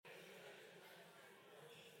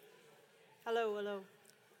Hello, hello.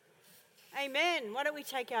 Amen. Why don't we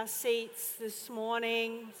take our seats this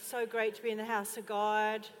morning? So great to be in the house of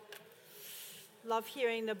God. Love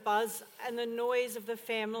hearing the buzz and the noise of the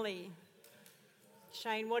family.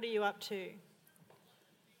 Shane, what are you up to? Is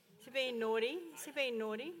he being naughty? Is he being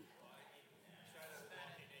naughty?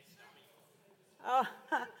 Oh,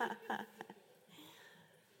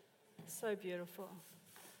 so beautiful.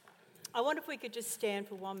 I wonder if we could just stand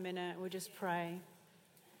for 1 minute and we'll just pray.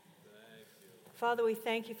 Father, we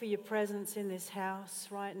thank you for your presence in this house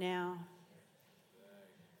right now.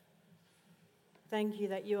 Thank you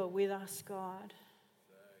that you are with us, God.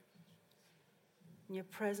 And your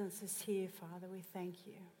presence is here, Father. We thank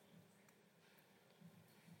you.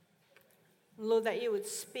 Lord, that you would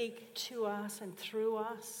speak to us and through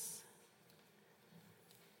us.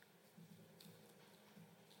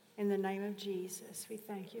 In the name of Jesus, we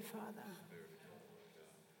thank you, Father.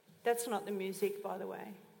 That's not the music, by the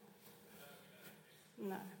way.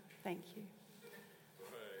 No, thank you.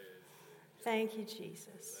 Thank you,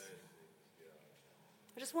 Jesus.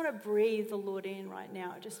 I just want to breathe the Lord in right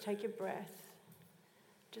now. Just take a breath.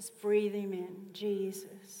 Just breathe him in.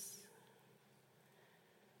 Jesus.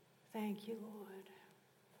 Thank you, Lord.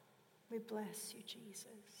 We bless you, Jesus.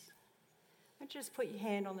 And just put your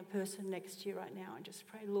hand on the person next to you right now and just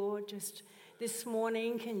pray, Lord, just this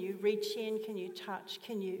morning, can you reach in, can you touch,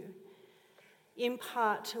 can you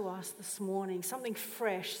impart to us this morning something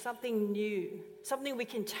fresh, something new, something we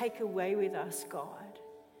can take away with us, God.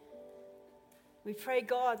 We pray,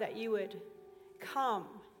 God, that you would come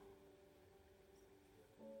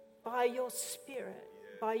by your Spirit,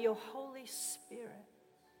 by your Holy Spirit.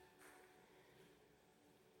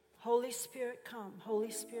 Holy Spirit, come.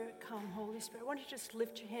 Holy Spirit, come. Holy Spirit. Why don't you just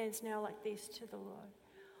lift your hands now like this to the Lord.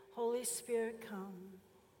 Holy Spirit, come.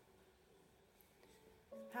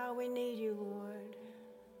 How we need you, Lord.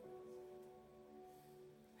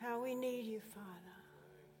 How we need you, Father.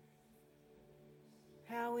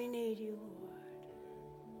 How we need you, Lord.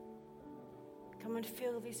 Come and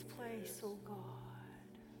fill this place, oh God,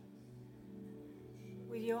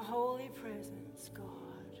 with your holy presence, God.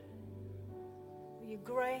 With your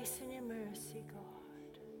grace and your mercy,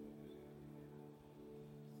 God.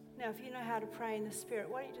 Now, if you know how to pray in the Spirit,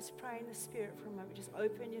 why don't you just pray in the Spirit for a moment? Just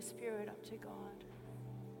open your spirit up to God.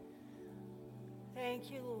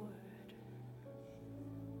 Thank you, Lord.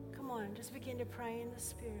 Come on, just begin to pray in the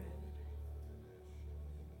Spirit.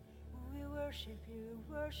 We worship you, we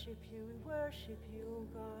worship you, we worship you,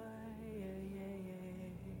 God. Yeah, yeah,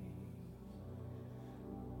 yeah.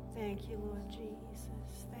 Thank you, Lord Jesus.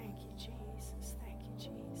 Thank you, Jesus. Thank you,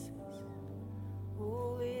 Jesus.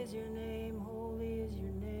 Holy is your name, holy is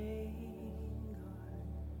your name, God.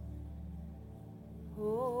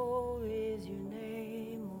 Holy is your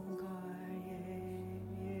name, oh God.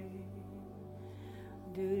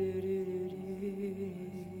 Do, do, do, do,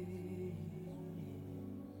 do.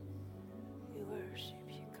 We worship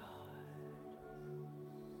you, God.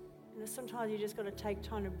 And sometimes you just got to take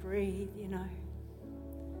time to breathe, you know.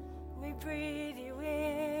 We breathe you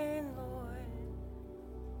in, Lord.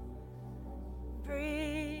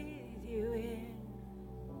 Breathe you in.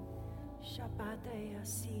 Shabbataya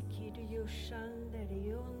sikidu yoshandere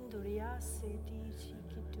yondoriase di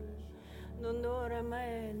chikitu. Nondora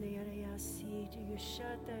mene yarayasi to you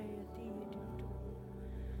shataya di.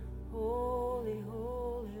 Holy,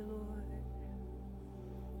 holy Lord.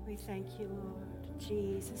 We thank you, Lord. In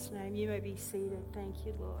Jesus' name. You may be seated. Thank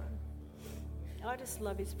you, Lord. I just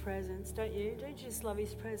love his presence, don't you? Don't you just love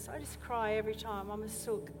his presence? I just cry every time. I'm a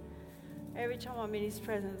sook. Every time I'm in his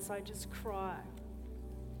presence, I just cry.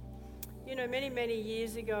 You know, many, many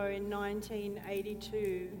years ago in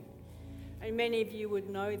 1982, and many of you would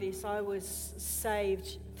know this, I was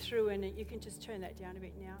saved through you can just turn that down a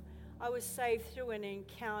bit now. I was saved through an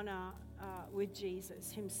encounter with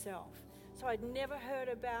Jesus himself. So I'd never heard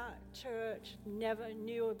about church, never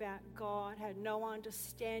knew about God, had no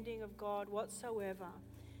understanding of God whatsoever.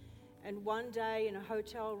 And one day in a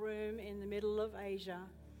hotel room in the middle of Asia,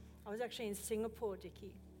 I was actually in Singapore,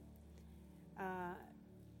 Dickie,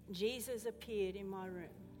 Jesus appeared in my room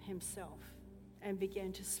himself and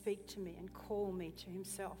began to speak to me and call me to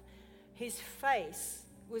himself. His face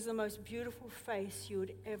was the most beautiful face you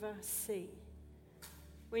would ever see.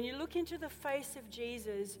 When you look into the face of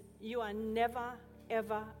Jesus, you are never,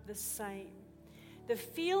 ever the same. The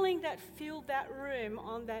feeling that filled that room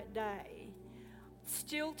on that day,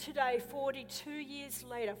 still today, 42 years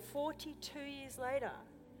later,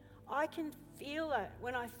 I can feel it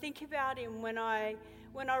when I think about him, when I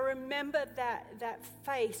remember that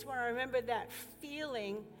face, when I remember that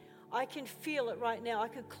feeling, I can feel it right now. I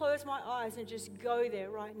could close my eyes and just go there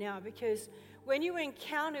right now, because when you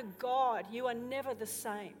encounter God, you are never the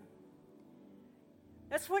same.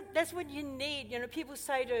 That's what you need. You know, people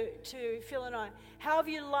say to Phil and I, how have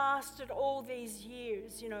you lasted all these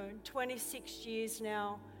years? You know, 26 years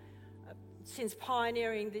now since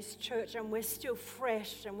pioneering this church, and we're still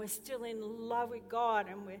fresh and we're still in love with God.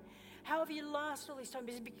 And how have you lasted all this time?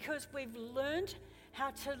 It's because we've learned how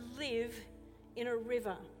to live in a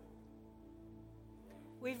river.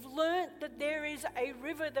 We've learned that there is a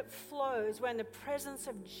river that flows when the presence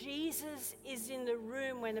of Jesus is in the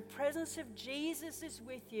room, when the presence of Jesus is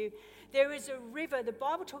with you. There is a river. The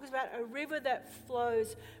Bible talks about a river that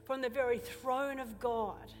flows from the very throne of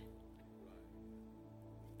God.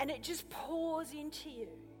 And it just pours into you.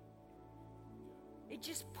 It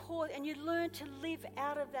just pours, and you learn to live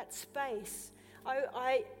out of that space.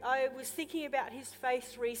 I was thinking about his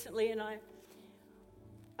face recently, and I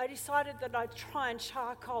decided that I'd try and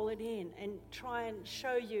charcoal it in and try and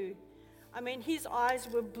show you. I mean, his eyes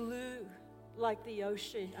were blue like the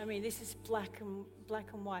ocean. I mean, this is black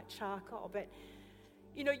and white charcoal. But,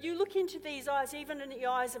 you know, you look into these eyes, even in the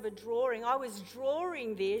eyes of a drawing. I was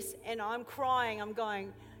drawing this and I'm crying. I'm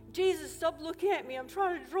going, Jesus, stop looking at me. I'm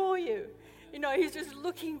trying to draw you. You know, he's just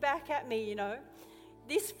looking back at me, you know.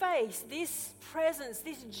 This face, this presence,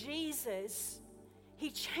 this Jesus, he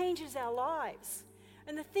changes our lives.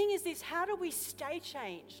 And the thing is this, how do we stay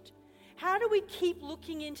changed? How do we keep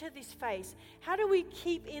looking into this face? How do we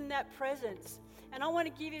keep in that presence? And I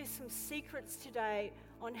want to give you some secrets today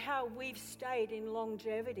on how we've stayed in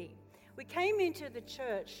longevity. We came into the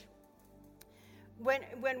church when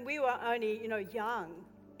we were only, you know, young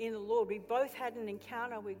in the Lord. We both had an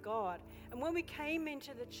encounter with God. And when we came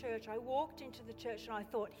into the church, I walked into the church and I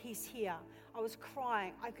thought, he's here. I was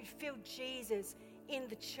crying. I could feel Jesus in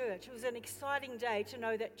the church. It was an exciting day to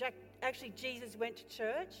know that actually Jesus went to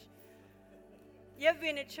church. You ever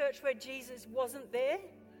been in a church where Jesus wasn't there?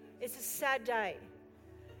 It's a sad day.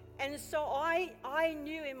 And so I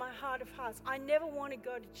knew in my heart of hearts, I never want to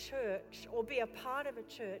go to church or be a part of a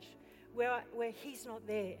church where he's not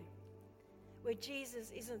there, where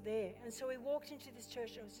Jesus isn't there. And so we walked into this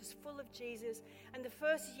church and it was just full of Jesus. And the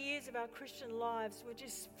first years of our Christian lives were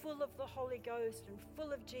just full of the Holy Ghost and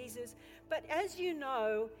full of Jesus. But as you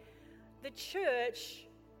know, the church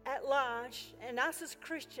at large and us as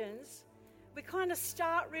Christians, we kind of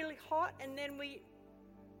start really hot and then we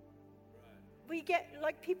get,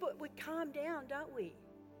 like, people, we calm down, don't we?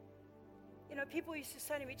 You know, people used to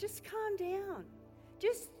say to me, just calm down.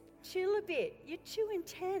 Just chill a bit. You're too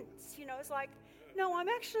intense. You know, it's like, no, I'm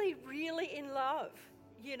actually really in love,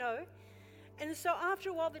 you know. And so after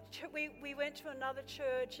a while, we went to another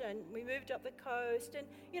church and we moved up the coast. And,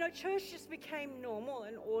 you know, church just became normal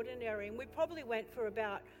and ordinary. And we probably went for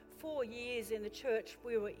about 4 years in the church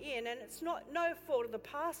we were in. And it's no fault of the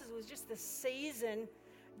pastors. It was just the season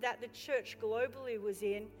that the church globally was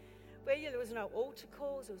in, where there was no altar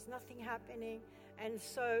calls, there was nothing happening. And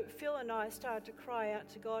so Phil and I started to cry out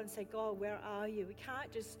to God and say, God, where are you? We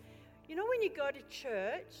can't just, you know, when you go to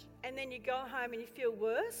church and then you go home and you feel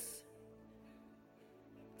worse?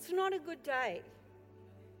 It's not a good day.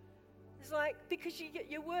 It's like, because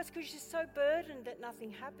you're worse because you're so burdened that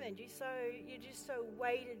nothing happened. You're just so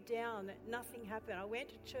weighted down that nothing happened. I went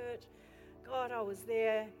to church. God, I was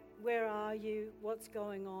there. Where are you? What's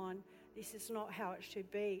going on? This is not how it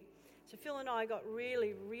should be. So Phil and I got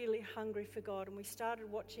really, really hungry for God, and we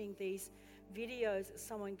started watching these videos that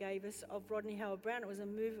someone gave us of Rodney Howard-Browne. It was a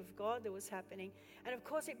move of God that was happening. And of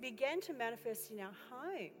course, it began to manifest in our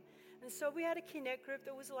home. And so we had a connect group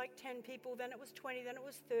that was like 10 people, then it was 20, then it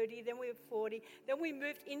was 30, then we were 40. Then we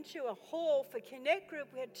moved into a hall for connect group.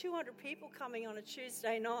 We had 200 people coming on a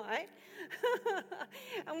Tuesday night.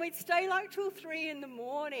 And we'd stay like till 3 in the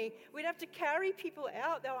morning. We'd have to carry people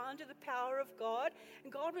out. They were under the power of God.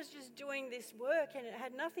 And God was just doing this work, and it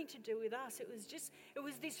had nothing to do with us. It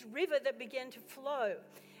was this river that began to flow.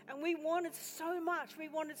 And we wanted so much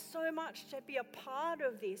to be a part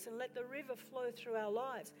of this and let the river flow through our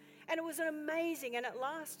lives. And it was amazing, and it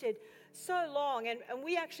lasted so long. And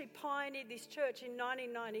we actually pioneered this church in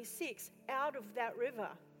 1996 out of that river.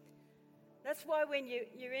 That's why when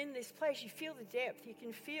you're in this place, you feel the depth. You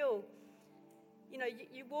can feel, you know,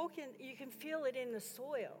 you walk in, you can feel it in the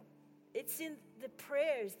soil. It's in the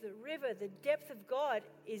prayers, the river, the depth of God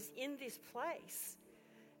is in this place.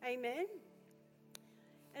 Amen?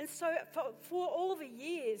 And so for all the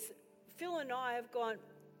years, Phil and I have gone,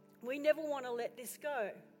 we never want to let this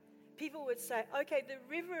go. People would say, okay, the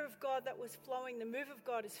river of God that was flowing, the move of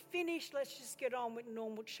God is finished, let's just get on with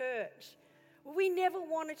normal church. Well, we never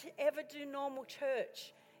wanted to ever do normal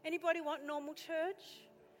church. Anybody want normal church?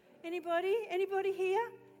 Anybody? Anybody here?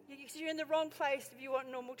 You're in the wrong place if you want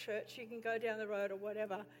normal church. You can go down the road or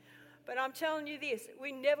whatever. But I'm telling you this,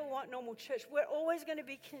 we never want normal church. We're always going to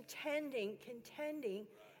be contending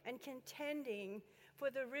for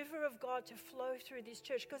the river of God to flow through this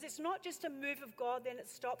church. Because it's not just a move of God, then it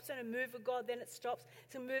stops, and a move of God, then it stops.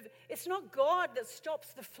 It's not God that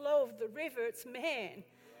stops the flow of the river, it's man.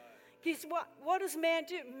 Because what does man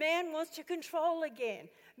do? Man wants to control again.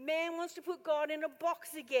 Man wants to put God in a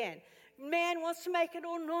box again. Man wants to make it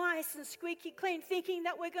all nice and squeaky clean, thinking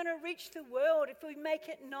that we're going to reach the world if we make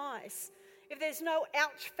it nice. If there's no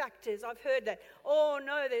ouch factors, I've heard that. Oh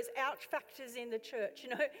no, there's ouch factors in the church. You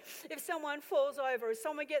know, if someone falls over, if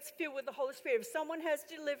someone gets filled with the Holy Spirit, if someone has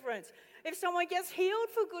deliverance, if someone gets healed,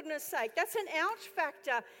 for goodness sake, that's an ouch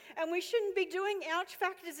factor. And we shouldn't be doing ouch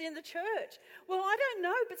factors in the church. Well, I don't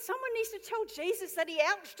know, but someone needs to tell Jesus that he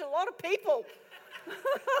ouched a lot of people.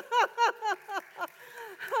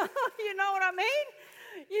 You know what I mean?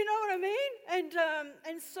 You know what I mean?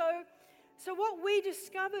 And so what we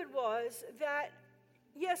discovered was that,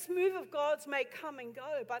 yes, move of God's may come and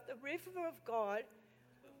go, but the river of God,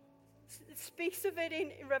 it speaks of it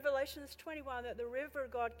in Revelation 21, that the river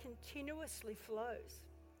of God continuously flows.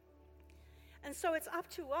 And so it's up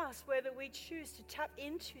to us whether we choose to tap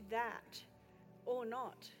into that or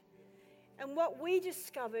not. And what we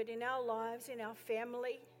discovered in our lives, in our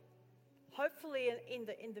family, hopefully in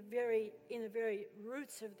the very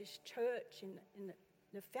roots of this church, in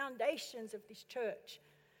the foundations of this church,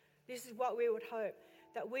 this is what we would hope,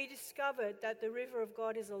 that we discovered that the river of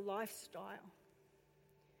God is a lifestyle,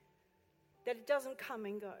 that it doesn't come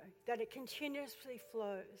and go, that it continuously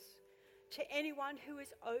flows to anyone who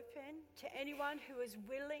is open, to anyone who is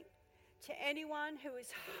willing, to anyone who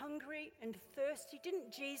is hungry and thirsty.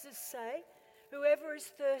 Didn't Jesus say, "Whoever is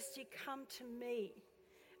thirsty, come to me,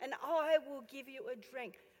 and I will give you a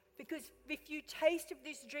drink"? Because if you taste of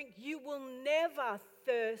this drink, you will never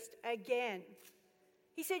thirst again.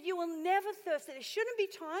 He said you will never thirst. There shouldn't be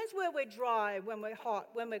times where we're dry, when we're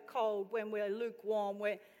hot, when we're cold, when we're lukewarm.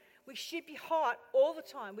 We should be hot all the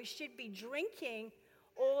time. We should be drinking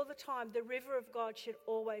all the time. The river of God should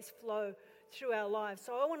always flow through our lives.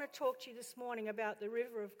 So I want to talk to you this morning about the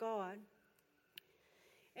river of God.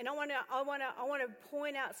 And I want to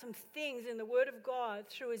point out some things in the Word of God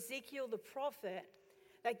through Ezekiel the prophet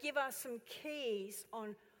that give us some keys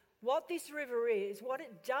on what this river is, what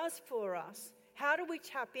it does for us, how do we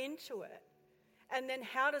tap into it, and then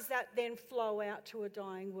how does that then flow out to a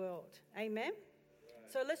dying world. Amen?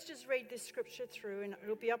 Right. So let's just read this scripture through, and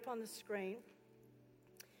it'll be up on the screen.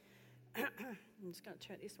 I'm just going to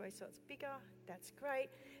turn it this way so it's bigger. That's great.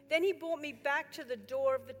 Then he brought me back to the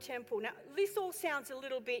door of the temple. Now, this all sounds a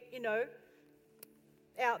little bit,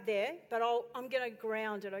 out there, but I'm going to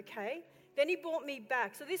ground it, okay? Then he brought me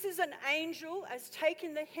back. So this is an angel has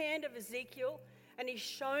taken the hand of Ezekiel and he's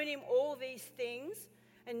shown him all these things.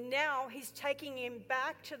 And now he's taking him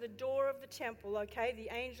back to the door of the temple, okay? The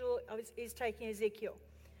angel is taking Ezekiel.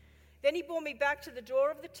 Then he brought me back to the door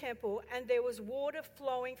of the temple, and there was water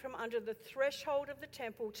flowing from under the threshold of the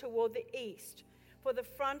temple toward the east, for the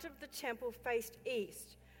front of the temple faced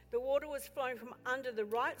east. The water was flowing from under the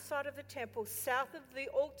right side of the temple, south of the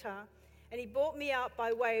altar, and he brought me out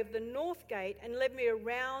by way of the north gate and led me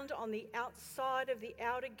around on the outside of the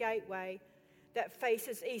outer gateway that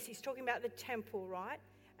faces east. He's talking about the temple, right?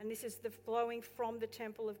 And this is the flowing from the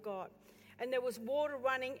temple of God. And there was water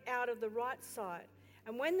running out of the right side.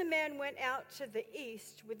 And when the man went out to the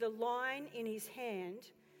east with the line in his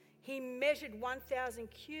hand, he measured 1,000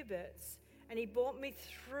 cubits, and he brought me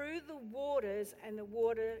through the waters, and the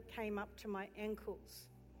water came up to my ankles.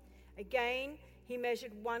 Again, he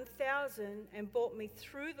measured 1,000 and brought me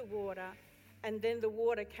through the water, and then the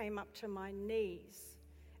water came up to my knees.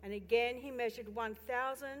 And again, he measured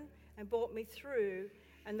 1,000 and brought me through,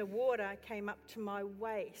 and the water came up to my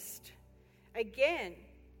waist. Again,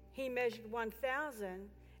 he measured 1,000,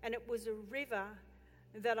 and it was a river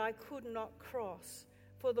that I could not cross,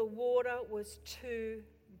 for the water was too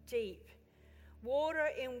deep. Water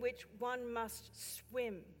in which one must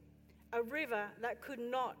swim, a river that could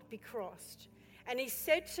not be crossed. And he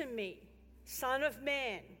said to me, "Son of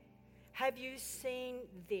man, have you seen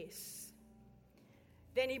this?"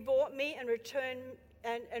 Then he brought me and returned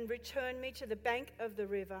me to the bank of the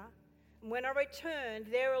river. And when I returned,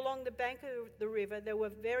 there along the bank of the river, there were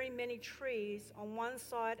very many trees on one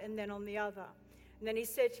side and then on the other. And then he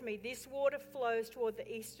said to me, "This water flows toward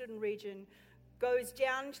the eastern region, goes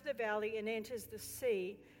down into the valley and enters the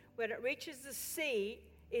sea. When it reaches the sea,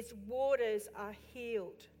 its waters are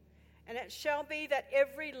healed. And it shall be that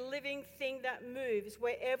every living thing that moves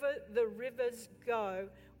wherever the rivers go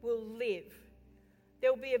will live.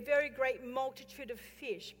 There will be a very great multitude of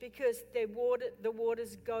fish because the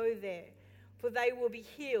waters go there, for they will be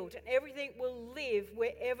healed, and everything will live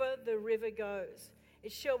wherever the river goes.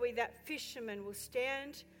 It shall be that fishermen will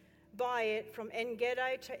stand by it from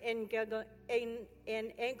En-gedi to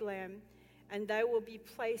En-eglam, and they will be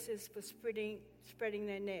places for spreading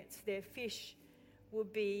their nets. Their fish will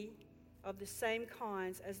be of the same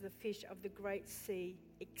kinds as the fish of the great sea,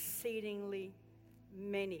 exceedingly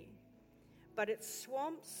many. But its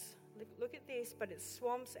swamps, look at this, but its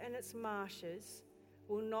swamps and its marshes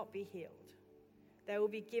will not be healed. They will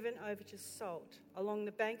be given over to salt. Along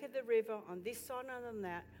the bank of the river, on this side and on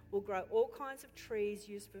that, will grow all kinds of trees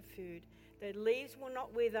used for food. Their leaves will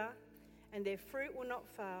not wither, and their fruit will not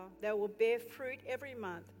fail. They will bear fruit every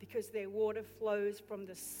month, because their water flows from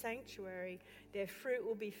the sanctuary. Their fruit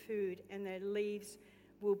will be food, and their leaves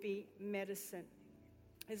will be medicine.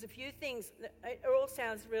 There's a few things, it all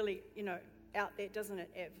sounds really, out there, doesn't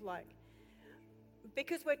it, Ev?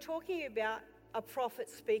 Because we're talking about a prophet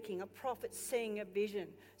speaking, a prophet seeing a vision.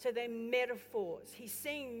 So they're metaphors. He's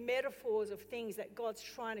seeing metaphors of things that God's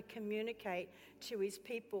trying to communicate to his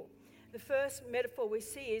people. The first metaphor we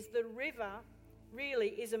see is the river really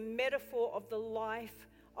is a metaphor of the life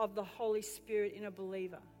of the Holy Spirit in a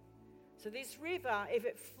believer. So this river, if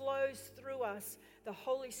it flows through us, the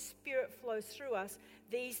Holy Spirit flows through us,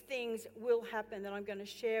 these things will happen that I'm going to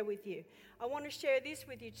share with you. I want to share this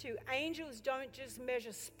with you too. Angels don't just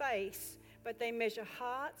measure space, but they measure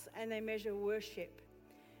hearts and they measure worship.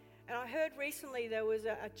 And I heard recently there was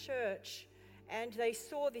a church, and they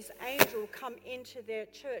saw this angel come into their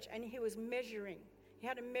church, and he was measuring. He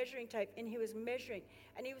had a measuring tape, and he was measuring.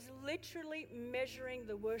 And he was literally measuring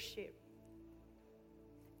the worship.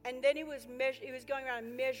 And then he was going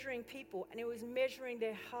around measuring people, and he was measuring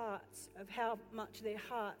their hearts, of how much their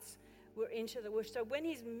hearts were into the worship. So when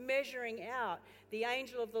he's measuring out the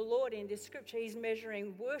angel of the Lord in this scripture, he's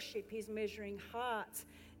measuring worship, he's measuring hearts,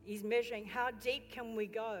 he's measuring how deep can we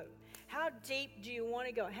go? How deep do you want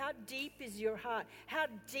to go? How deep is your heart? How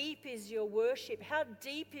deep is your worship? How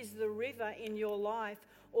deep is the river in your life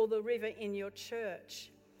or the river in your church?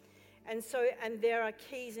 And there are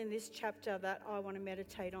keys in this chapter that I want to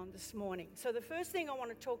meditate on this morning. So the first thing I want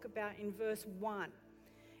to talk about in verse 1,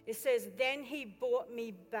 it says, then he brought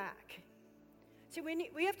me back. See,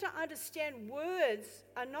 we have to understand words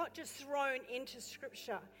are not just thrown into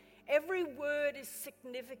Scripture. Every word is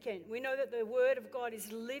significant. We know that the Word of God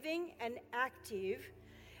is living and active,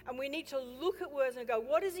 and we need to look at words and go,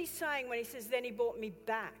 what is he saying when he says, then he brought me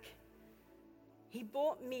back? He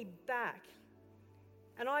brought me back.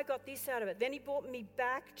 And I got this out of it. Then he brought me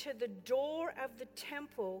back to the door of the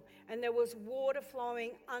temple, and there was water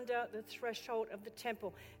flowing under the threshold of the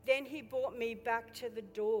temple. Then he brought me back to the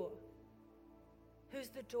door. Who's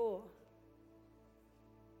the door?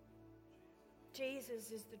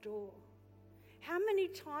 Jesus is the door. How many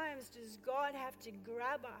times does God have to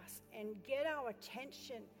grab us and get our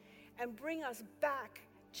attention and bring us back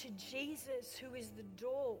to Jesus, who is the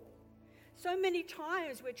door? So many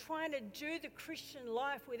times we're trying to do the Christian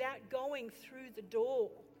life without going through the door.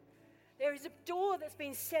 There is a door that's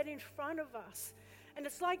been set in front of us. And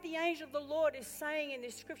it's like the angel of the Lord is saying in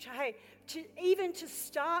this scripture, hey, even to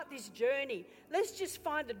start this journey, let's just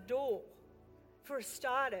find the door for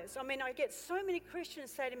starters. I mean, I get so many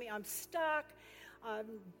Christians say to me, I'm stuck, I'm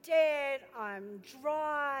dead, I'm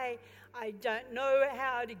dry, I don't know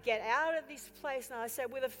how to get out of this place. And I say,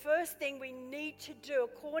 well, the first thing we need to do,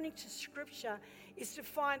 according to Scripture, is to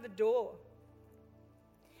find the door.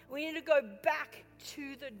 We need to go back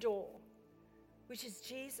to the door, which is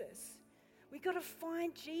Jesus. We've got to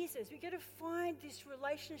find Jesus. We've got to find this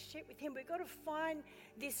relationship with him. We've got to find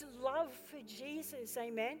this love for Jesus,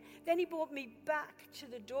 amen? Then he brought me back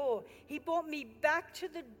to the door. He brought me back to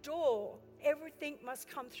the door. Everything must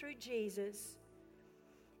come through Jesus.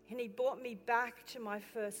 And he brought me back to my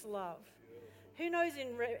first love. Who knows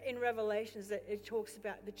in Revelations that it talks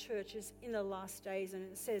about the churches in the last days, and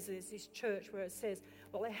it says there's this church where it says,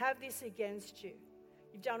 well, I have this against you.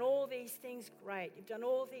 You've done all these things great. You've done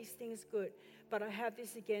all these things good. But I have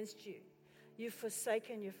this against you. You've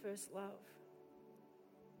forsaken your first love.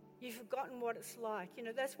 You've forgotten what it's like. You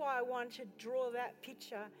know, that's why I want to draw that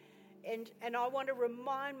picture. And I want to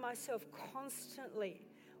remind myself constantly,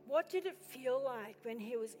 what did it feel like when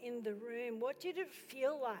he was in the room? What did it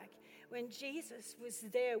feel like when Jesus was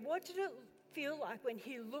there? What did it feel like when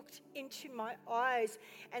he looked into my eyes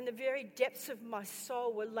and the very depths of my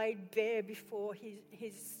soul were laid bare before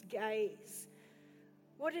his gaze?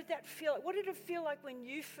 What did that feel like? What did it feel like when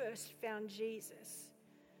you first found Jesus?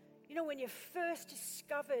 You know, when you first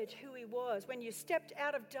discovered who he was, when you stepped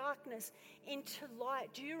out of darkness into light,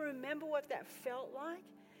 do you remember what that felt like?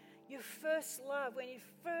 Your first love, when you're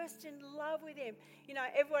first in love with him. You know,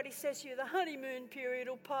 everybody says to you, the honeymoon period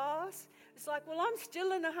will pass. It's like, well, I'm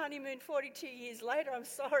still in the honeymoon 42 years later, I'm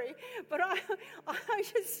sorry. But I'm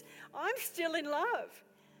still in love.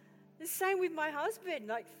 The same with my husband,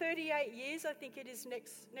 like 38 years, I think it is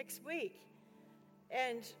next week.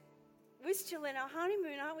 And we're still in our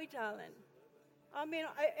honeymoon, aren't we, darling? I mean,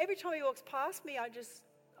 every time he walks past me, I'm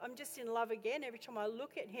just in love again every time I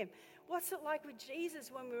look at him. What's it like with Jesus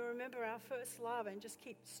when we remember our first love and just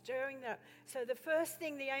keep stirring that? So the first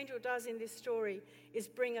thing the angel does in this story is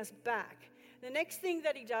bring us back. The next thing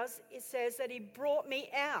that he does, it says that he brought me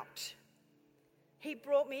out. He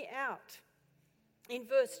brought me out. In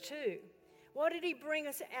verse 2, what did he bring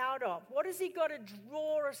us out of? What has he got to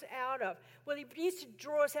draw us out of? Well, he needs to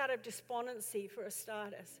draw us out of despondency for a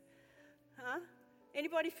starters. Huh?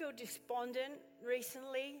 Anybody feel despondent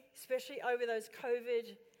recently, especially over those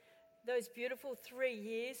beautiful 3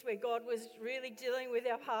 years where God was really dealing with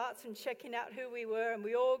our hearts and checking out who we were, and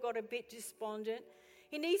we all got a bit despondent?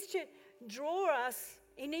 He needs to draw us.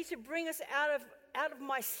 He needs to bring us out of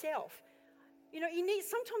myself. You know,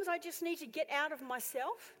 sometimes I just need to get out of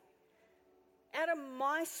myself, out of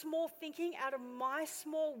my small thinking, out of my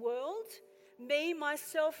small world, me,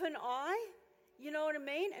 myself, and I. You know what I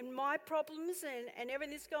mean? And my problems and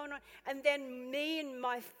everything that's going on. And then me and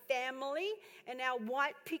my family and our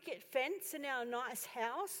white picket fence and our nice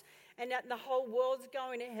house. And that the whole world's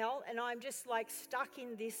going to hell. And I'm just like stuck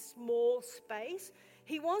in this small space.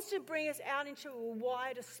 He wants to bring us out into a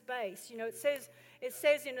wider space. You know, it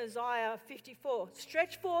says in Isaiah 54,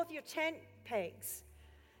 stretch forth your tent pegs.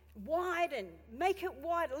 Widen, make it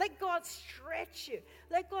wider. Let God stretch you.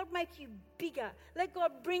 Let God make you bigger. Let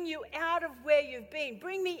God bring you out of where you've been.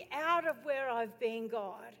 Bring me out of where I've been,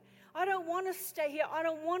 God. I don't want to stay here. I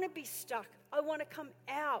don't want to be stuck. I want to come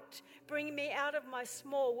out. Bring me out of my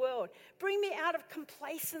small world. Bring me out of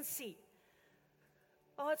complacency.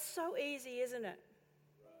 Oh, it's so easy, isn't it?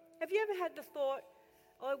 Have you ever had the thought,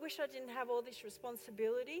 oh, I wish I didn't have all this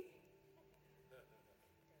responsibility?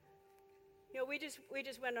 You know, we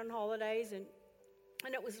just went on holidays and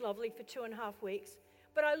it was lovely for 2.5 weeks.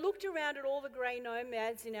 But I looked around at all the grey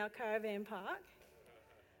nomads in our caravan park,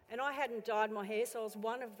 and I hadn't dyed my hair, so I was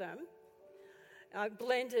one of them. I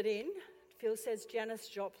blended in. Phil says Janis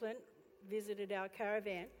Joplin visited our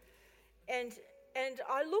caravan. And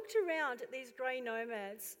I looked around at these grey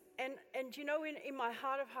nomads, and you know, in my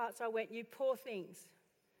heart of hearts, I went, you poor things.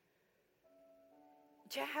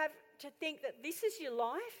 To think that this is your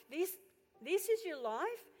life, this is your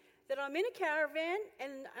life, that I'm in a caravan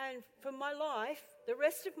and for my life, the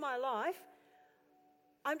rest of my life,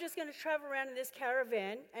 I'm just going to travel around in this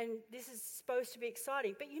caravan and this is supposed to be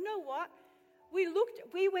exciting. But you know what?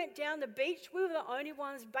 We went down the beach. We were the only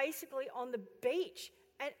ones basically on the beach.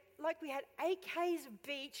 And like we had 8 k's of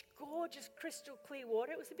beach, gorgeous crystal clear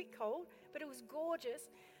water. It was a bit cold, but it was gorgeous.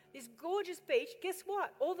 This gorgeous beach. Guess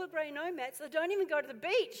what? All the grey nomads, they don't even go to the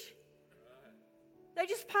beach. They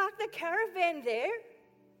just park the caravan there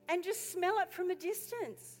and just smell it from a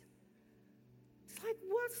distance.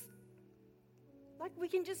 It's like we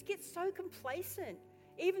can just get so complacent.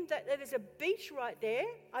 Even that there's a beach right there.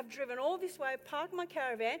 I've driven all this way, parked my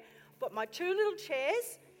caravan, got my 2 little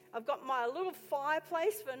chairs, I've got my little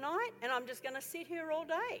fireplace for night, and I'm just going to sit here all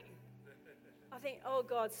day. I think, oh,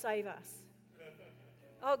 God, save us.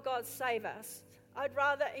 Oh, God, save us. I'd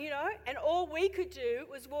rather, and all we could do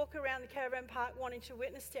was walk around the caravan park wanting to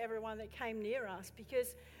witness to everyone that came near us,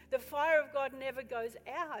 because the fire of God never goes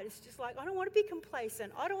out. It's just like, I don't want to be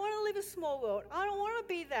complacent. I don't want to live a small world. I don't want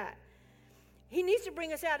to be that. He needs to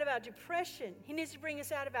bring us out of our depression. He needs to bring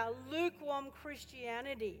us out of our lukewarm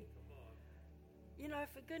Christianity.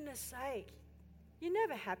 For goodness sake, you're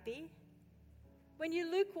never happy. When you're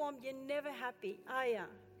lukewarm, you're never happy, are you?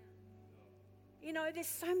 There's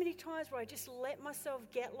so many times where I just let myself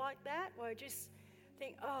get like that, where I just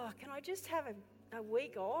think, oh, can I just have a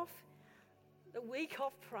week off? A week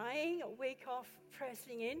off praying, a week off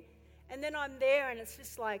pressing in. And then I'm there and it's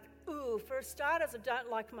just like, ooh, for starters, I don't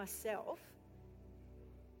like myself.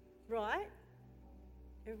 Right?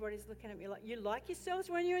 Everybody's looking at me like, you like yourselves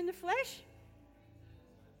when you're in the flesh?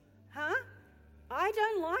 Huh? I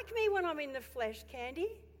don't like me when I'm in the flesh, Candy.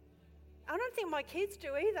 I don't think my kids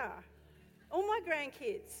do either. All my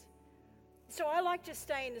grandkids. So I like to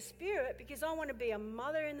stay in the Spirit because I want to be a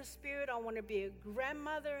mother in the Spirit. I want to be a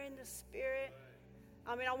grandmother in the Spirit.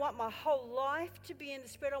 I mean, I want my whole life to be in the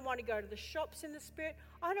Spirit. I want to go to the shops in the Spirit.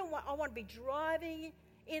 I want to be driving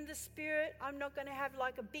in the Spirit. I'm not going to have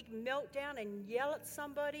like a big meltdown and yell at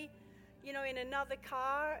somebody, in another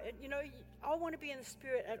car. I want to be in the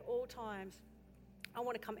Spirit at all times. I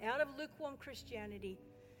want to come out of lukewarm Christianity,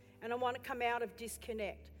 and I want to come out of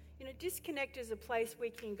disconnect. Disconnect is a place we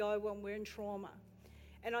can go when we're in trauma.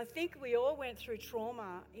 And I think we all went through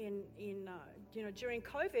trauma during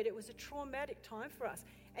COVID. It was a traumatic time for us.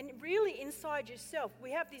 And really inside yourself,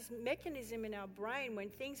 we have this mechanism in our brain when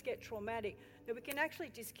things get traumatic that we can actually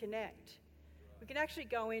disconnect. We can actually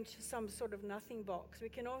go into some sort of nothing box. We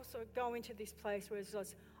can also go into this place where it's like,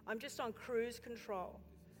 I'm just on cruise control.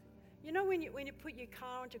 When you put your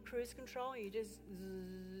car onto cruise control and you just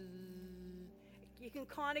you can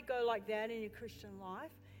kind of go like that in your Christian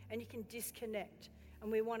life, and you can disconnect.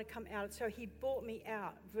 And we want to come out. So he brought me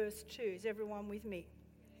out. Verse 2. Is everyone with me?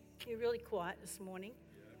 You're really quiet this morning.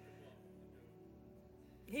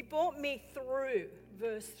 He brought me through.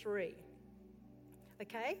 Verse 3.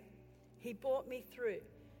 Okay? He brought me through.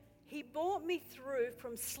 He brought me through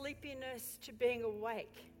from sleepiness to being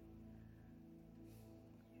awake.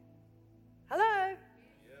 Hello?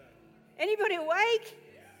 Anybody awake?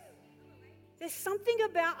 There's something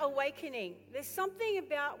about awakening. There's something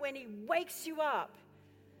about when he wakes you up.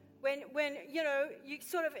 When you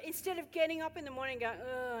sort of, instead of getting up in the morning and going,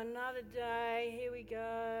 oh, another day, here we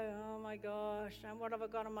go, oh my gosh, and what have I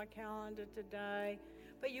got on my calendar today?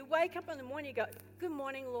 But you wake up in the morning, you go, good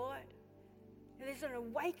morning, Lord. And there's an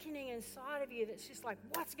awakening inside of you that's just like,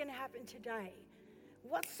 what's going to happen today?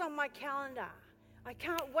 What's on my calendar? I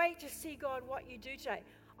can't wait to see, God, what you do today.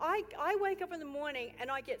 I wake up in the morning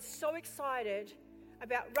and I get so excited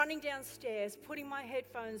about running downstairs, putting my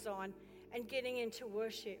headphones on, and getting into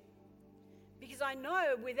worship. Because I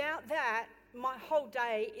know without that, my whole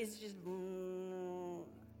day is just...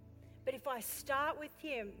 But if I start with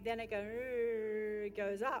him, then it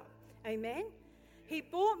goes up. Amen? He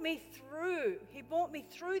brought me through. He brought me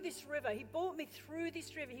through this river. He brought me through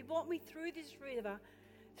this river. He brought me through this river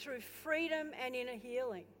through freedom and inner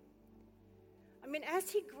healing. I mean,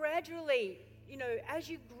 as you gradually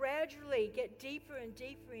get deeper and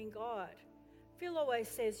deeper in God, Phil always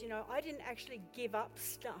says, I didn't actually give up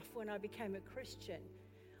stuff when I became a Christian.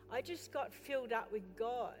 I just got filled up with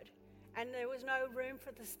God, and there was no room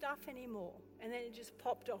for the stuff anymore. And then it just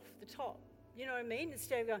popped off the top. You know what I mean?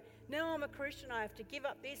 Instead of going, now I'm a Christian, I have to give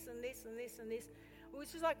up this and this and this and this. It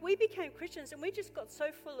was just like we became Christians and we just got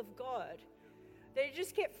so full of God that it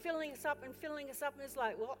just kept filling us up, and it's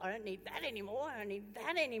like, well, I don't need that anymore. I don't need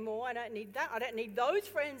that anymore. I don't need that. I don't need those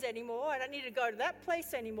friends anymore. I don't need to go to that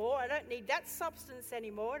place anymore. I don't need that substance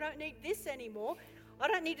anymore. I don't need this anymore. I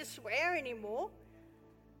don't need to swear anymore.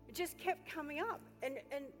 It just kept coming up, and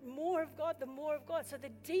more of God, the more of God. So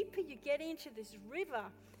the deeper you get into this river,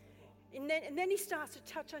 and then he starts to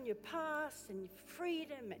touch on your past and your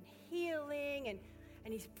freedom and healing,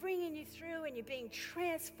 and he's bringing you through, and you're being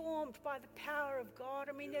transformed by the power of God.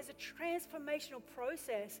 I mean, there's a transformational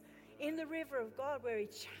process in the river of God where he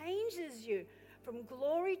changes you from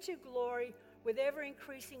glory to glory with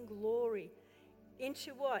ever-increasing glory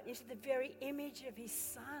into what? Into the very image of his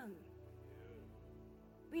Son.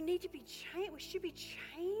 We need to be changed. We should be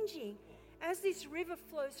changing. As this river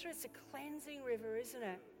flows through, it's a cleansing river, isn't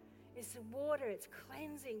it? It's the water, it's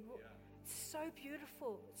cleansing. It's so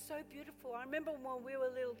beautiful. It's so beautiful. I remember when we were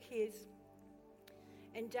little kids,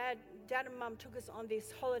 and Dad and Mum took us on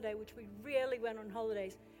this holiday, which we rarely went on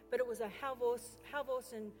holidays, but it was a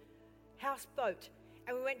Halvorsen houseboat.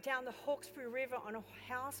 And we went down the Hawkesbury River on a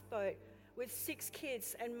houseboat with 6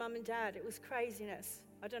 kids and Mum and Dad. It was craziness.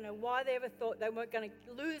 I don't know why they ever thought they weren't going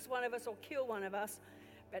to lose one of us or kill one of us,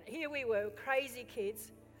 but here we were, crazy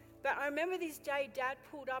kids. But I remember this day, Dad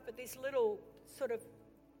pulled up at this little sort of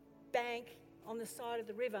bank on the side of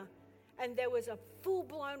the river, and there was a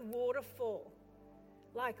full-blown waterfall.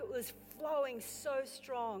 Like it was flowing so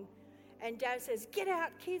strong. And Dad says, get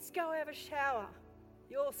out, kids, go have a shower.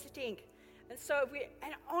 You all stink. And so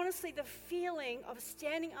and honestly, the feeling of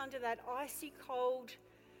standing under that icy cold,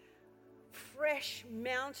 fresh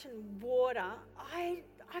mountain water, I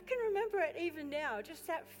can remember it even now. Just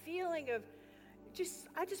that feeling of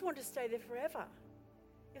I just want to stay there forever.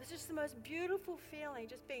 It was just the most beautiful feeling,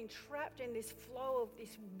 just being trapped in this flow of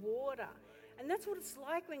this water. And that's what it's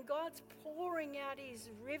like when God's pouring out his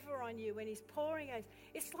river on you, when he's pouring out.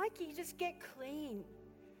 It's like you just get clean.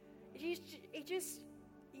 You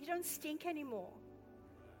don't stink anymore.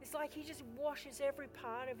 It's like he just washes every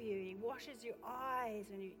part of you. He washes your eyes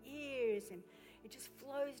and your ears, and it just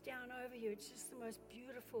flows down over you. It's just the most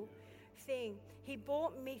beautiful thing. He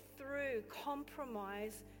brought me through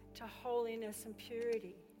compromise to holiness and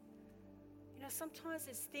purity. You know, sometimes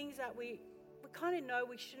there's things that we kind of know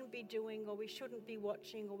we shouldn't be doing, or we shouldn't be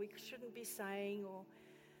watching, or we shouldn't be saying, or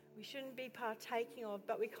we shouldn't be partaking of,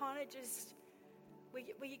 but we kind of just,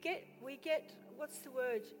 we get, what's the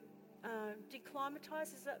word?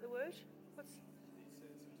 Declimatized, is that the word?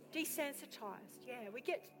 Desensitized. Yeah, we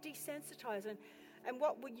get desensitized. And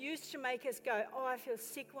what would used to make us go, oh, I feel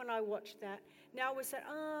sick when I watch that. Now we say,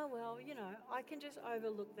 oh, well, you know, I can just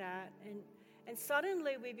overlook that. And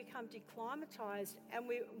suddenly we become declimatized, and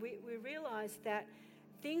we realize that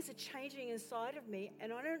things are changing inside of me,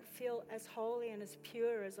 and I don't feel as holy and as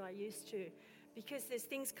pure as I used to, because there's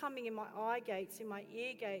things coming in my eye gates, in my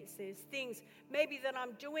ear gates. There's things maybe that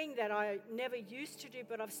I'm doing that I never used to do,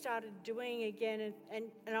 but I've started doing again,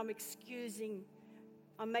 and I'm excusing.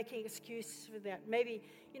 I'm making excuses for that. Maybe,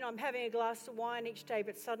 you know, I'm having a glass of wine each day,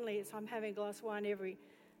 but suddenly I'm having a glass of wine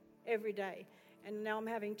every day. And now I'm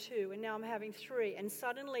having 2, and now I'm having 3. And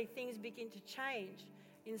suddenly things begin to change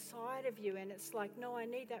inside of you. And it's like, no, I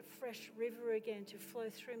need that fresh river again to flow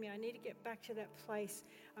through me. I need to get back to that place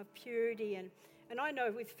of purity. And I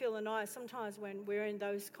know with Phil and I, sometimes when we're in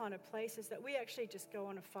those kind of places, that we actually just go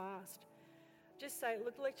on a fast. Just say,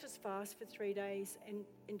 look, let's just fast for 3 days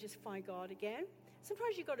and just find God again.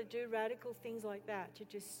 Sometimes you've got to do radical things like that, to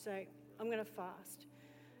just say, I'm going to fast.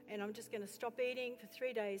 And I'm just going to stop eating for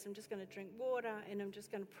 3 days. I'm just going to drink water, and I'm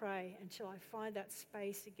just going to pray until I find that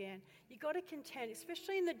space again. You've got to contend,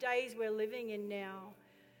 especially in the days we're living in now.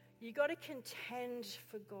 You've got to contend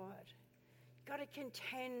for God. You've got to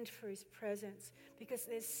contend for his presence, because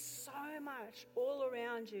there's so much all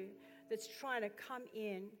around you that's trying to come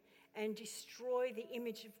in and destroy the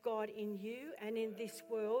image of God in you and in this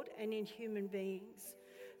world and in human beings.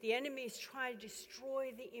 The enemy is trying to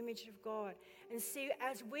destroy the image of God. And see,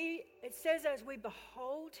 it says as we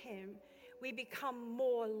behold him, we become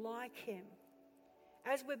more like him.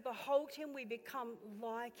 As we behold him, we become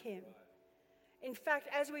like him. In fact,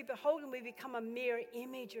 as we behold him, we become a mirror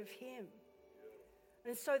image of him.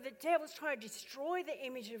 And so the devil's trying to destroy the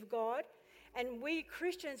image of God. And we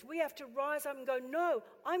Christians, we have to rise up and go, no,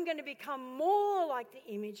 I'm going to become more like the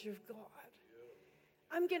image of God.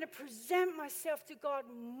 I'm going to present myself to God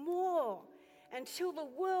more until the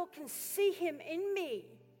world can see him in me.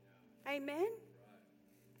 Amen?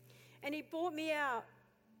 And he brought me out.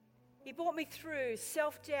 He brought me through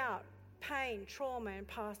self-doubt, pain, trauma, and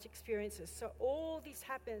past experiences. So all this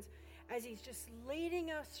happens as he's just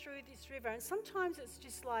leading us through this river. And sometimes it's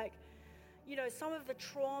just like, you know, some of the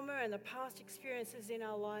trauma and the past experiences in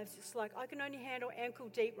our lives, it's like, I can only handle ankle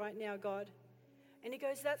deep right now, God. And he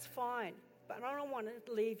goes, that's fine, but I don't want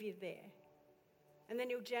to leave you there. And then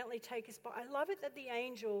he'll gently take us by. I love it that the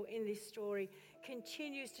angel in this story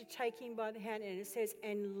continues to take him by the hand, and it says,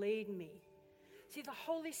 and lead me. See, the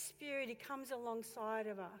Holy Spirit, he comes alongside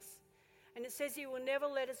of us. And it says he will never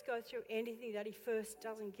let us go through anything that he first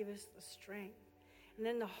doesn't give us the strength. And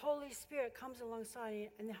then the Holy Spirit comes alongside,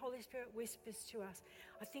 and the Holy Spirit whispers to us,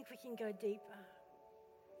 I think we can go deeper.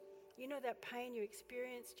 You know that pain you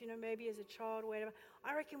experienced, you know, maybe as a child or whatever,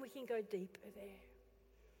 I reckon we can go deeper there.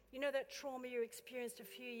 You know that trauma you experienced a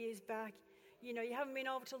few years back, you know, you haven't been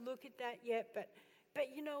able to look at that yet, but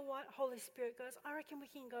you know what? Holy Spirit goes, I reckon we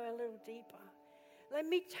can go a little deeper. Let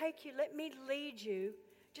me take you, let me lead you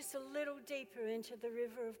just a little deeper into the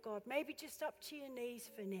river of God, maybe just up to your knees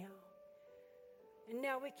for now. And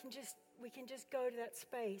now we can just go to that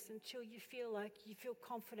space until you feel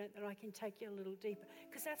confident that I can take you a little deeper.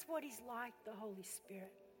 Because that's what he's like, the Holy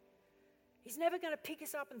Spirit. He's never going to pick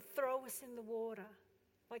us up and throw us in the water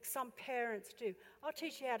like some parents do. I'll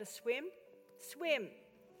teach you how to swim. Swim.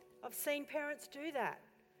 I've seen parents do that.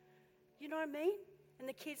 You know what I mean? And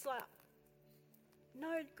the kid's like,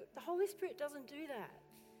 no, the Holy Spirit doesn't do that.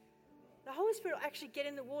 The Holy Spirit will actually get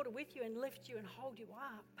in the water with you and lift you and hold you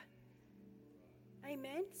up.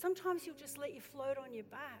 Amen. Sometimes he'll just let you float on your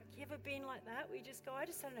back. You ever been like that? Where you just go, I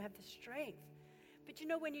just don't have the strength. But you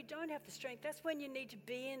know, when you don't have the strength, that's when you need to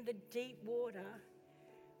be in the deep water,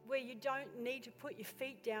 where you don't need to put your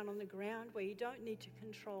feet down on the ground, where you don't need to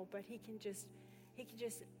control, but he can just,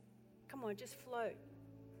 come on, just float.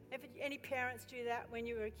 If any parents do that when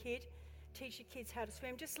you were a kid, teach your kids how to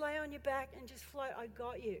swim. Just lay on your back and just float. I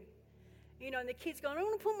got you. You know, and the kid's going, I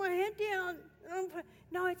want to put my head down.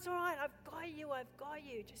 No, it's all right. I've got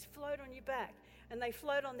you. Just float on your back. And they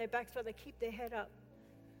float on their backs, but they keep their head up.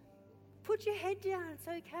 Put your head down. It's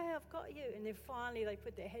okay. I've got you. And then finally they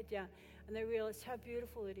put their head down and they realize how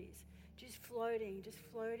beautiful it is. Just floating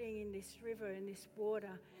in this river, in this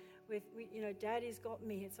water with, you know, Daddy's got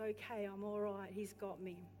me. It's okay. I'm all right. He's got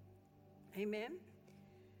me. Amen.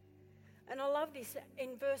 And I love this.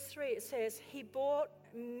 In verse 3 it says, he brought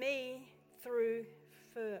me through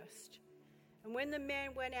first. And when the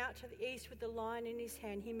man went out to the east with the line in his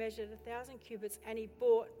hand, he measured 1,000 cubits, and he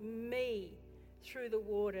brought me through the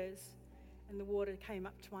waters, and the water came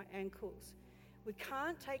up to my ankles. We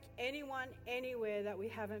can't take anyone anywhere that we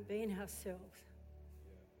haven't been ourselves.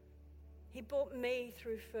 He brought me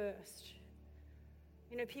through first.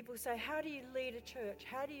 You know, people say, how do you lead a church?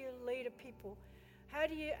 How do you lead a people? How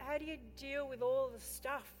do you deal with all the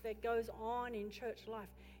stuff that goes on in church life?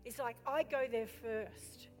 It's like, I go there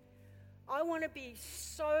first. I want to be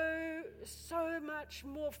so much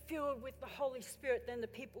more filled with the Holy Spirit than the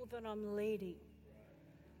people that I'm leading.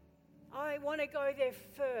 I want to go there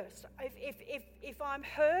first. If I'm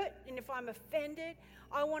hurt and if I'm offended,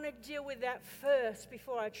 I want to deal with that first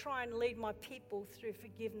before I try and lead my people through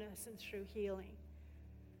forgiveness and through healing.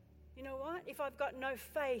 You know what? If I've got no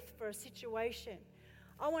faith for a situation,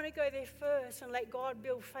 I want to go there first and let God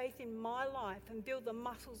build faith in my life and build the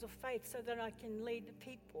muscles of faith so that I can lead the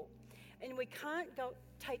people. And we can't go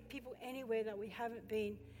take people anywhere that we haven't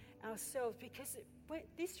been ourselves, because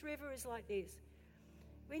this river is like this.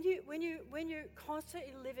 When you're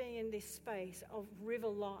constantly living in this space of river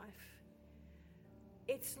life,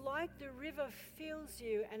 it's like the river fills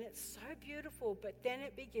you and it's so beautiful, but then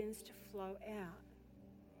it begins to flow out.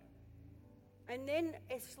 And then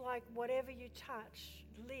it's like whatever you touch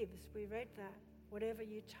lives. We read that. Whatever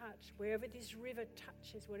you touch, wherever this river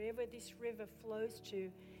touches, whatever this river flows to,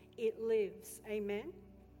 it lives. Amen?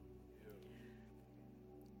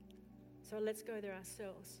 So let's go there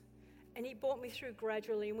ourselves. And he brought me through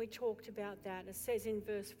gradually, and we talked about that. It says in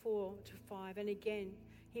verse 4 to 5, and again,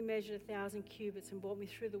 he measured 1,000 cubits and brought me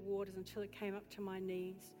through the waters until it came up to my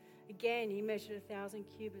knees. Again, he measured 1,000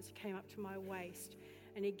 cubits, came up to my waist.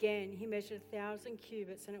 And again, he measured 1,000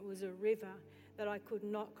 cubits, and it was a river that I could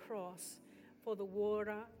not cross, for the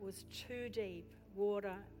water was too deep,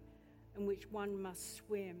 water in which one must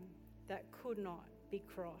swim, that could not be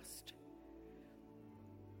crossed.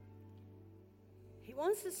 He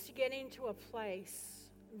wants us to get into a place,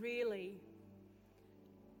 really,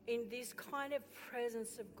 in this kind of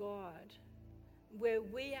presence of God, where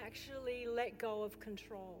we actually let go of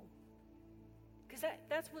control. Because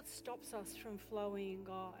that's what stops us from flowing in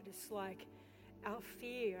God. It's like our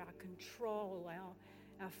fear, our control,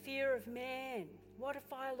 our fear of man. What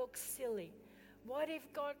if I look silly? What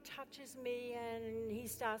if God touches me and he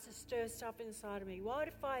starts to stir stuff inside of me? What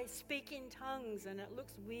if I speak in tongues and it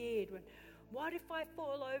looks weird? What if I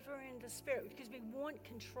fall over in the spirit? Because we want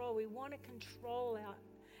control. We want to control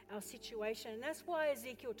our situation. And that's why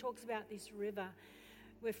Ezekiel talks about this river,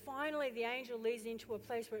 where finally the angel leads into a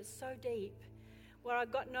place where it's so deep, where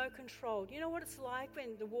I've got no control. Do you know what it's like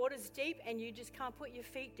when the water's deep and you just can't put your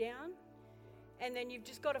feet down? And then you've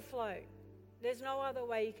just got to float. There's no other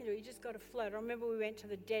way you can do it. You just got to float. I remember we went to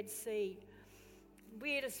the Dead Sea.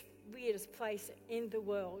 Weirdest place in the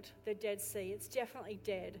world, the Dead Sea. It's definitely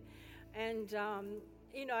dead. And,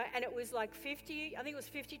 and it was like 50, I think it was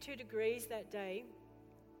 52 degrees that day.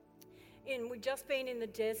 And we'd just been in the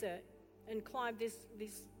desert and climbed this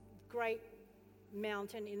great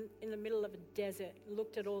mountain in the middle of a desert.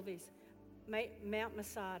 Looked at all this, Mount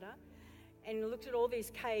Masada, and looked at all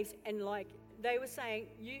these caves, and like they were saying,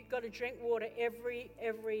 you got to drink water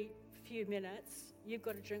every few minutes. You've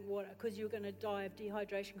got to drink water because you're going to die of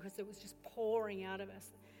dehydration, because it was just pouring out of us,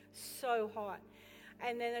 so hot.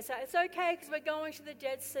 And then they say, it's okay because we're going to the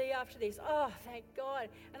Dead Sea after this. Oh, thank God.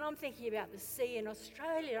 And I'm thinking about the sea in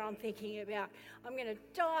Australia. I'm thinking about, I'm going to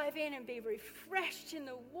dive in and be refreshed in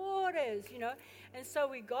the waters, And so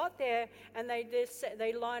we got there, and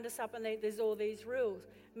they lined us up, and there's all these rules.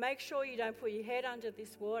 Make sure you don't put your head under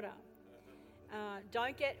this water.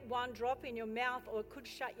 Don't get one drop in your mouth, or it could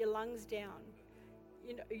shut your lungs down.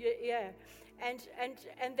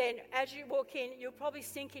 And then as you walk in, you'll probably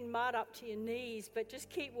sink in mud up to your knees, but just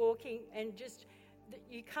keep walking, and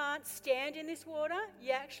you can't stand in this water.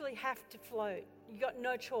 You actually have to float. You got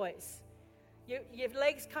no choice. Your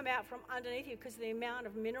legs come out from underneath you because of the amount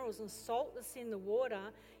of minerals and salt that's in the water.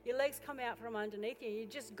 Your legs come out from underneath you. You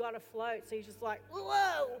just got to float. So you're just like,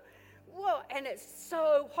 whoa, and it's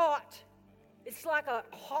so hot. It's like a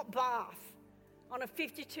hot bath on a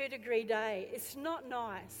 52-degree day. It's not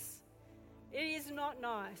nice. It is not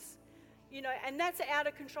nice. And that's out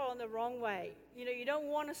of control in the wrong way. You don't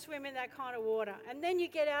want to swim in that kind of water. And then you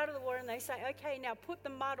get out of the water and they say, okay, now put the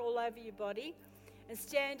mud all over your body and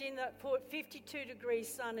stand in the 52-degree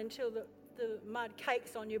sun until the mud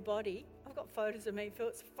cakes on your body. I've got photos of me.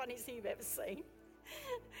 It's the funniest thing you've ever seen.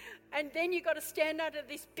 And then you've got to stand under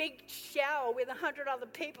this big shower with 100 other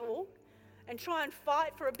people. and try and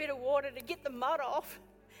fight for a bit of water to get the mud off.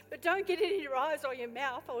 But don't get it in your eyes or your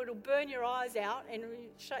mouth, or it'll burn your eyes out and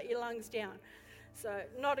shut your lungs down. So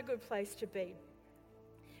not a good place to be.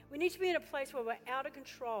 We need to be in a place where we're out of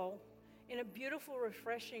control, in a beautiful,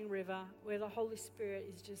 refreshing river where the Holy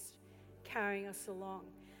Spirit is just carrying us along.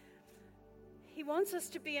 He wants us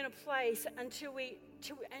to be in a place and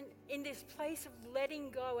in this place of letting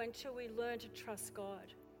go until we learn to trust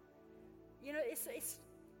God. You know,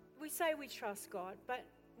 we say we trust God, but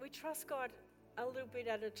we trust God a little bit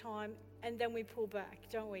at a time and then we pull back,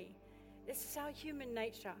 don't we? This is our human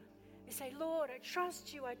nature. We say, Lord, I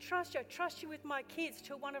trust you with my kids,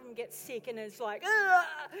 till one of them gets sick and it's like,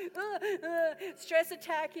 stress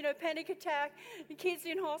attack, panic attack, the kid's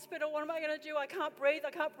in hospital, what am I going to do? I can't breathe.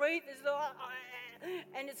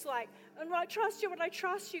 And it's like, I trust you, but I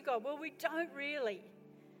trust you, God. Well, we don't really.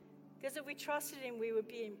 Because if we trusted him, we would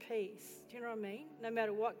be in peace. Do you know what I mean? No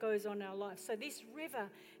matter what goes on in our life. So this river,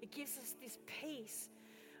 it gives us this peace.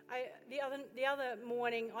 The other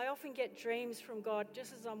morning, I often get dreams from God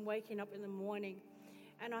just as I'm waking up in the morning.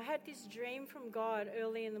 And I had this dream from God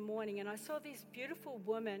early in the morning, and I saw this beautiful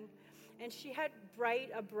woman, and she had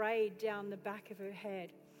a braid down the back of her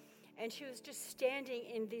head. And she was just standing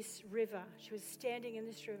in this river.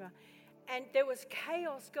 And there was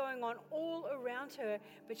chaos going on all around her,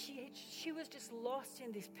 but she was just lost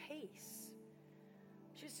in this peace.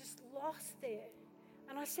 She was just lost there.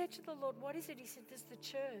 And I said to the Lord, what is it? He said, this is the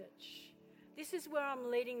church. This is where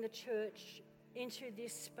I'm leading the church into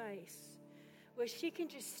this space, where she can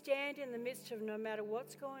just stand in the midst of no matter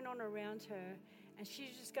what's going on around her, and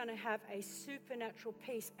she's just going to have a supernatural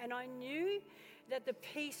peace. And I knew that the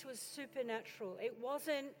peace was supernatural. It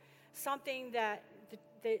wasn't something that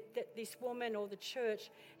this woman or the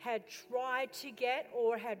church had tried to get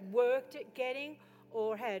or had worked at getting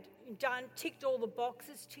or had ticked all the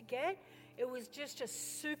boxes to get. It was just a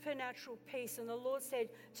supernatural peace. And the Lord said,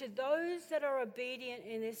 to those that are obedient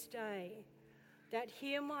in this day, that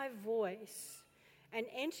hear my voice and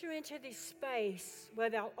enter into this space where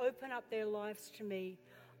they'll open up their lives to me,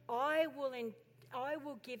 I will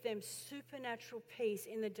give them supernatural peace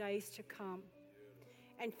in the days to come.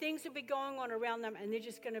 And things will be going on around them, and they're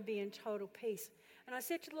just going to be in total peace. And I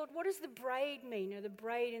said to the Lord, what does the braid mean? The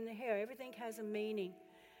braid in the hair, everything has a meaning.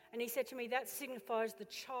 And he said to me, that signifies the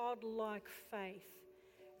childlike faith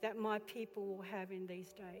that my people will have in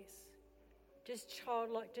these days. Just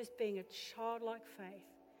being a childlike faith.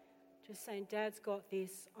 Just saying, Dad's got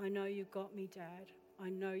this. I know you've got me, Dad. I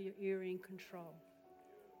know you're in control.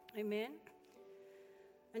 Amen?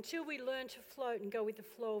 Until we learn to float and go with the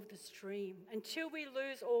flow of the stream. Until we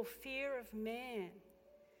lose all fear of man.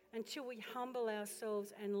 Until we humble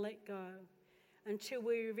ourselves and let go. Until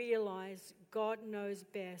we realize God knows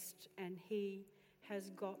best and he has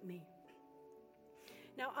got me.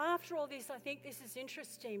 Now, after all this, I think this is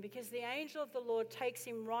interesting because the angel of the Lord takes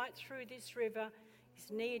him right through this river.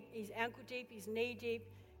 He's ankle deep, he's knee deep,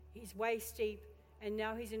 he's waist deep, and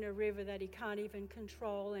now he's in a river that he can't even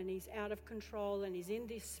control, and he's out of control, and he's in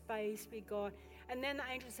this space with God. And then the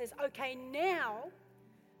angel says, okay, now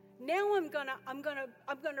I'm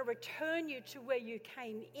gonna return you to where you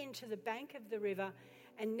came into the bank of the river,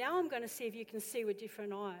 and now I'm going to see if you can see with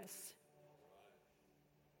different eyes.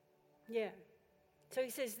 Yeah. So he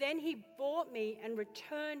says, then he brought me and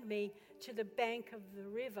returned me to the bank of the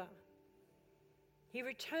river. He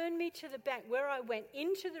returned me to the bank where I went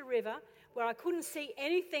into the river, where I couldn't see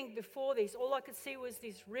anything before this. All I could see was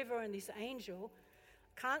this river and this angel.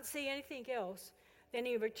 Can't see anything else. Then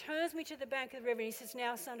he returns me to the bank of the river and he says,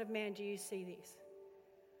 now, son of man, do you see this?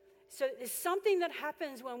 So there's something that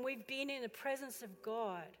happens when we've been in the presence of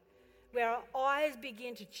God, where our eyes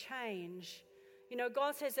begin to change. You know,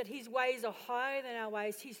 God says that his ways are higher than our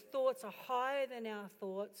ways. His thoughts are higher than our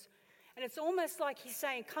thoughts. And it's almost like he's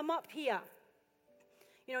saying, come up here.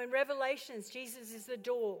 You know, in Revelations, Jesus is the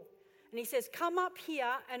door. And he says, come up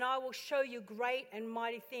here and I will show you great and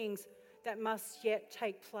mighty things that must yet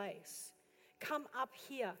take place. Come up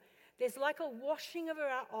here. There's like a washing of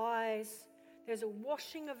our eyes. There's a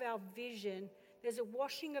washing of our vision. There's a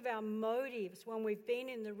washing of our motives when we've been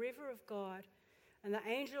in the river of God. And the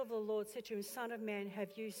angel of the Lord said to him, son of man, have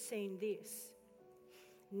you seen this?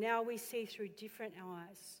 Now we see through different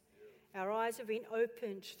eyes. Our eyes have been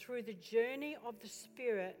opened through the journey of the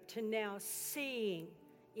Spirit to now seeing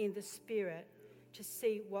in the Spirit, to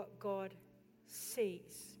see what God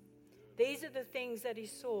sees. These are the things that he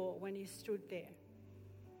saw when he stood there,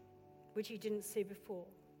 which he didn't see before.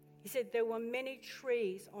 He said there were many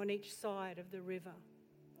trees on each side of the river.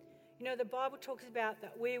 You know, the Bible talks about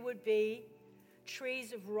that we would be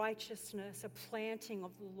trees of righteousness, a planting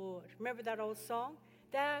of the Lord. Remember that old song?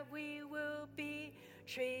 That we will be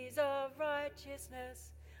trees of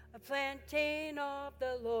righteousness, a planting of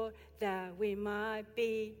the Lord, that we might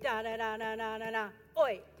be, da-da-da-da-da-da-da,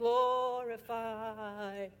 oi,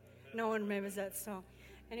 glorified. No one remembers that song.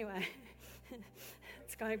 Anyway,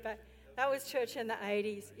 it's going back. That was church in the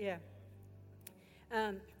 80s, yeah.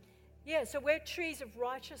 So we're trees of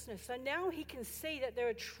righteousness. So now he can see that there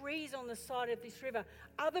are trees on the side of this river.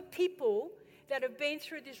 Other people that have been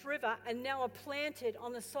through this river and now are planted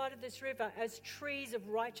on the side of this river as trees of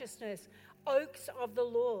righteousness, oaks of the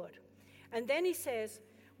Lord. And then he says,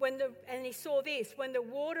 and he saw this, when the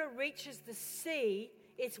water reaches the sea,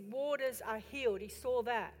 its waters are healed. He saw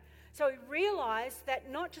that. So he realized that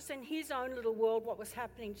not just in his own little world what was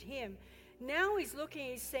happening to him. Now he's looking,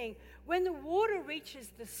 he's saying, when the water reaches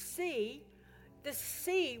the sea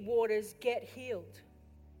waters get healed.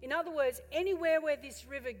 In other words, anywhere where this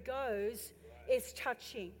river goes, it's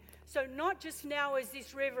touching. So not just now is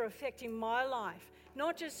this river affecting my life,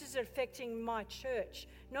 not just is it affecting my church,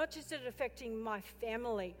 not just is it affecting my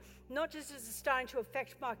family, not just is it starting to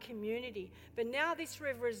affect my community, but now this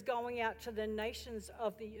river is going out to the nations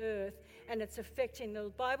of the earth and it's affecting. The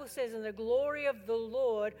Bible says, and the glory of the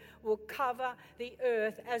Lord will cover the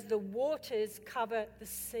earth as the waters cover the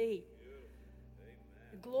sea.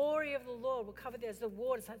 The glory of the Lord will cover it as the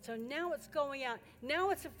waters. So now it's going out.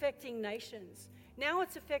 Now it's affecting nations. Now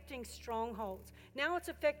it's affecting strongholds. Now it's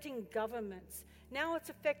affecting governments. Now it's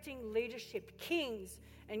affecting leadership. Kings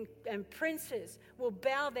and princes will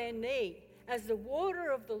bow their knee as the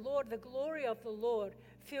water of the Lord, the glory of the Lord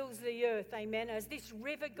fills the earth. Amen. As this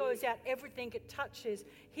river goes out, everything it touches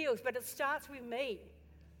heals. But it starts with me.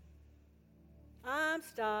 I'm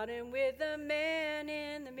starting with the man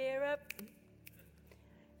in the mirror.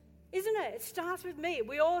 Isn't it? It starts with me.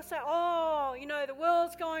 We all say, the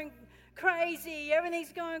world's going crazy.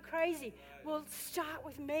 Everything's going crazy. Well, start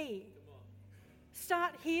with me.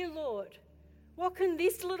 Start here, Lord. What can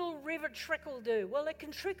this little river trickle do? Well, it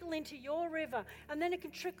can trickle into your river, and then it can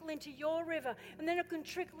trickle into your river, and then it can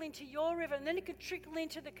trickle into your river, and then it can trickle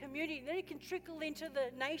into the community, and then it can trickle into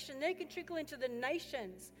the nation, then it can trickle into the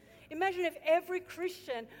nations. Imagine if every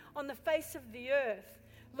Christian on the face of the earth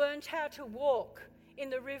learned how to walk in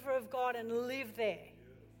the river of God and live there.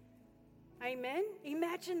 Amen?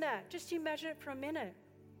 Imagine that. Just imagine it for a minute.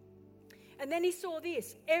 And then he saw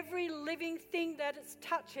this. Every living thing that it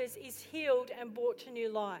touches is healed and brought to new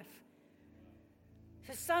life.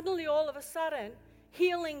 So suddenly, all of a sudden,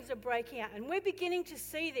 healings are breaking out. And we're beginning to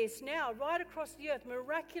see this now right across the earth.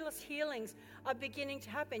 Miraculous healings are beginning to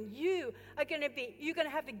happen. You're going to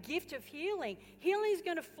have the gift of healing. Healing is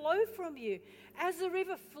going to flow from you. As the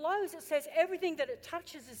river flows, it says everything that it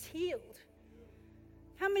touches is healed.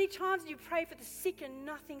 How many times do you pray for the sick and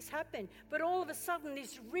nothing's happened? But all of a sudden,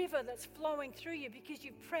 this river that's flowing through you because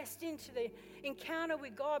you've pressed into the encounter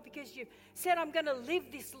with God, because you've said, I'm going to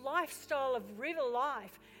live this lifestyle of river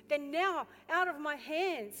life. Then now, out of my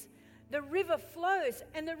hands, the river flows,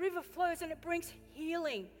 and it brings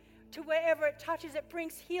healing to wherever it touches. It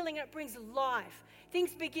brings healing, and it brings life.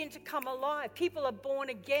 Things begin to come alive. People are born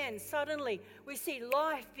again. Suddenly, we see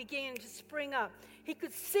life begin to spring up. He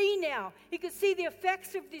could see now. He could see the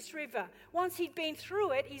effects of this river. Once he'd been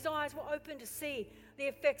through it, his eyes were open to see the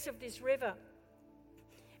effects of this river.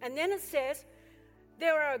 And then it says,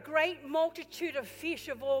 there are a great multitude of fish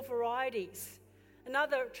of all varieties.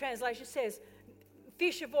 Another translation says,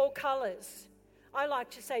 fish of all colours. I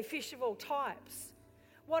like to say fish of all types.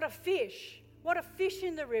 What a fish. What a fish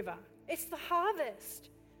in the river. It's the harvest.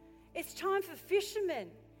 It's time for fishermen.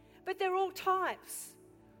 But they're all types.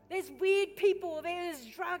 There's weird people, there's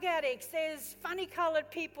drug addicts, there's funny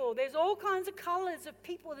coloured people, there's all kinds of colours of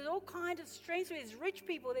people, there's all kinds of strengths, there's rich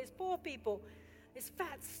people, there's poor people, there's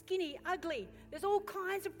fat, skinny, ugly, there's all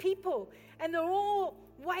kinds of people, and they're all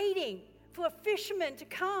waiting for a fisherman to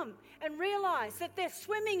come and realise that they're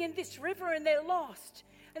swimming in this river and they're lost.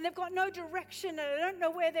 And they've got no direction and they don't know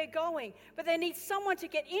where they're going. But they need someone to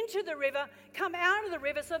get into the river, come out of the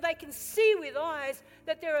river so they can see with eyes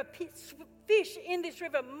that there are fish in this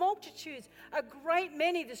river, multitudes, a great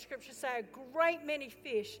many, the scriptures say, a great many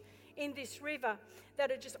fish in this river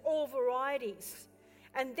that are just all varieties.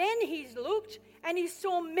 And then he looked and he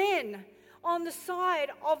saw men on the side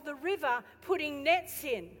of the river putting nets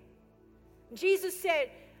in. Jesus said,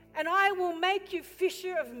 and I will make you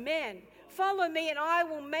fisher of men. Follow me and I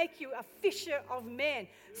will make you a fisher of men.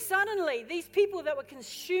 Suddenly, these people that were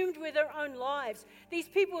consumed with their own lives, these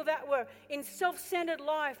people that were in self-centered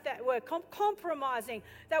life, that were compromising,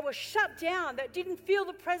 that were shut down, that didn't feel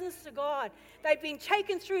the presence of God, they'd been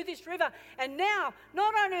taken through this river. And now,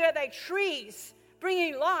 not only are they trees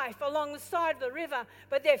bringing life along the side of the river,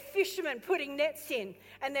 but they're fishermen putting nets in,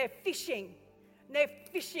 and they're fishing. They're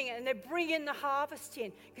fishing and they're bringing the harvest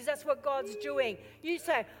in, because that's what God's doing. You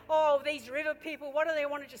say, oh, these river people, what do they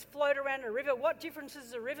want to just float around a river? What difference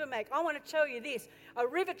does a river make? I want to tell you this. A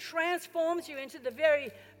river transforms you into the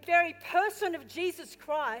very, very person of Jesus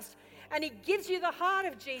Christ, and it gives you the heart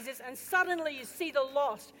of Jesus, and suddenly you see the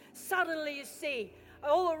lost. Suddenly you see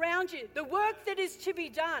all around you the work that is to be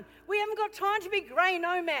done. We haven't got time to be grey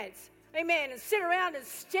nomads, amen, and sit around and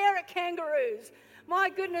stare at kangaroos. My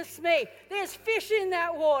goodness me, there's fish in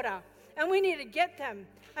that water, and we need to get them.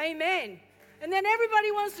 Amen. And then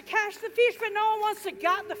everybody wants to catch the fish, but no one wants to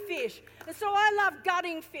gut the fish. And so I love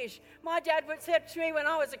gutting fish. My dad would say to me when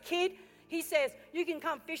I was a kid, he says, you can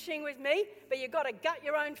come fishing with me, but you've got to gut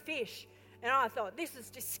your own fish. And I thought, this is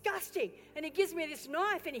disgusting. And he gives me this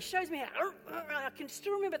knife and he shows me how, I can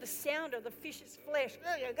still remember the sound of the fish's flesh.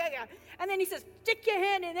 And then he says, stick your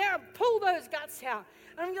hand in there and pull those guts out.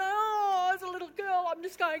 And I'm going, oh, as a little girl, I'm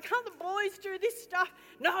just going, can't the boys do this stuff?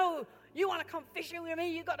 No, you want to come fishing with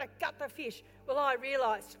me, you've got to gut the fish. Well, I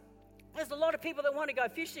realised there's a lot of people that want to go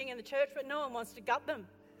fishing in the church, but no one wants to gut them.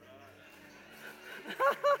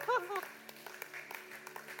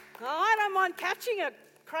 I don't mind catching a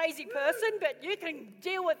crazy person, but you can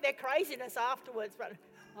deal with their craziness afterwards. But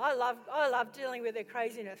I love dealing with their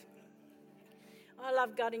craziness. I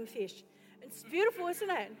love gutting fish. It's beautiful, isn't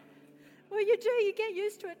it? Well, you do. You get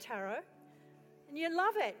used to it, Taro, and you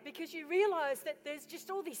love it because you realise that there's just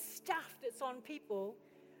all this stuff that's on people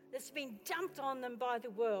that's been dumped on them by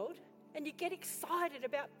the world, and you get excited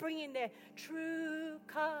about bringing their true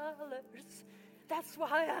colours. That's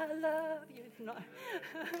why I love you. No.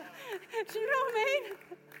 Do you know what I mean?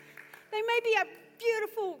 They may be a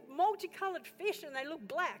beautiful, multicoloured fish and they look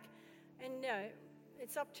black. And no,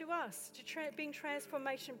 it's up to us to bring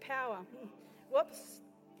transformation power. Whoops.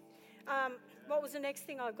 What was the next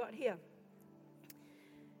thing I've got here?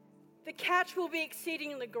 The catch will be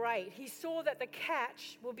exceedingly great. He saw that the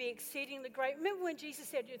catch will be exceedingly great. Remember when Jesus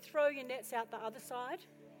said, you throw your nets out the other side?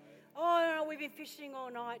 Oh, no, we've been fishing all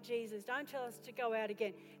night, Jesus. Don't tell us to go out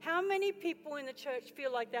again. How many people in the church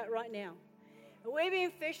feel like that right now? We've been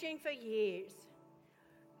fishing for years.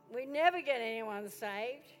 We never get anyone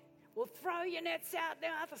saved. Well, throw your nets out the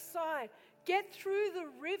other side. Get through the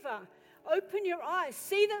river. Open your eyes.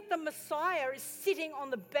 See that the Messiah is sitting on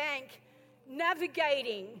the bank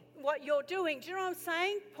navigating what you're doing. Do you know what I'm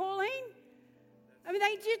saying, Pauline? I mean,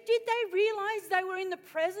 did they realize they were in the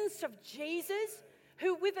presence of Jesus,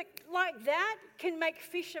 who with like that can make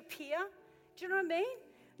fish appear? Do you know what I mean?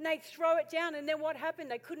 And they'd throw it down, and then what happened?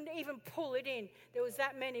 They couldn't even pull it in. There was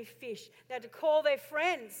that many fish. They had to call their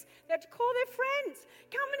friends. Come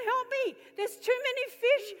and help me. There's too many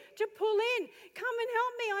fish to pull in. Come and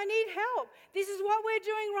help me. I need help. This is what we're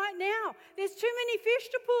doing right now. There's too many fish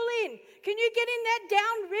to pull in. Can you get in that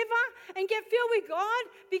downriver and get filled with God?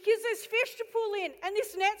 Because there's fish to pull in, and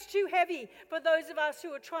this net's too heavy for those of us who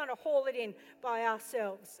are trying to haul it in by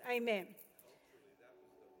ourselves. Amen.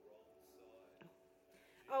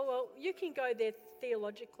 Oh, well, you can go there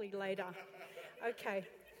theologically later. Okay.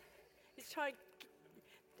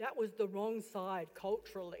 That was the wrong side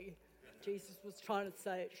culturally. Jesus was trying to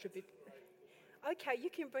say it should be. Okay, you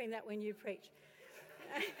can bring that when you preach.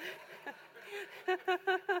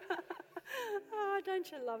 Oh, don't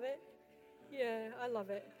you love it? Yeah, I love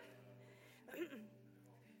it.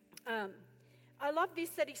 I love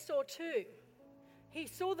this that he saw too. He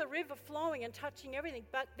saw the river flowing and touching everything,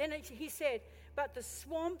 but then he said, but the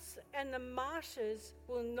swamps and the marshes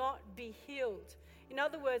will not be healed. In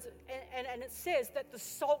other words, and it says that the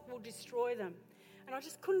salt will destroy them. And I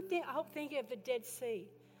just couldn't help thinking of the Dead Sea.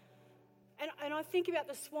 And I think about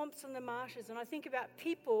the swamps and the marshes, and I think about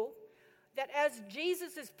people that as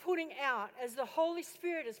Jesus is putting out, as the Holy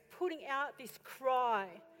Spirit is putting out this cry,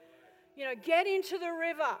 get into the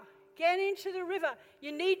river. Get into the river.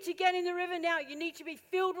 You need to get in the river now. You need to be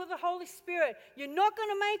filled with the Holy Spirit. You're not going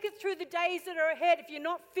to make it through the days that are ahead if you're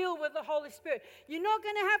not filled with the Holy Spirit. You're not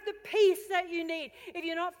going to have the peace that you need if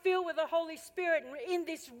you're not filled with the Holy Spirit in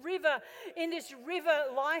this river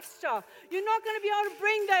lifestyle. You're not going to be able to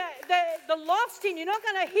bring the lost in. You're not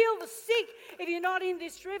going to heal the sick if you're not in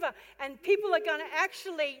this river. And people are going to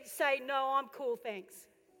actually say, no, I'm cool, thanks.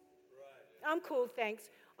 I'm cool, thanks.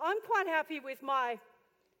 I'm quite happy with my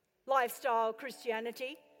lifestyle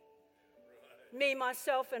Christianity. Me,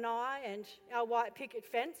 myself, and I, and our white picket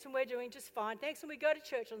fence, and we're doing just fine. Thanks. And we go to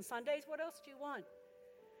church on Sundays. What else do you want?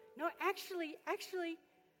 No, actually,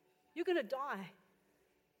 you're going to die.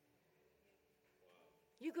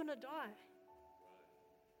 You're going to die.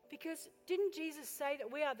 Because didn't Jesus say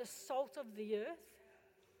that we are the salt of the earth?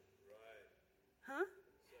 Huh?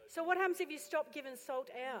 So what happens if you stop giving salt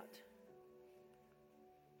out?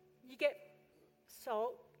 You get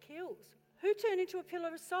salt kills. Who turned into a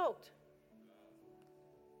pillar of salt?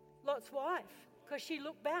 Lot's wife, because she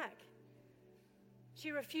looked back.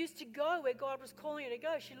 She refused to go where God was calling her to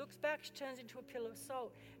go. She looks back, she turns into a pillar of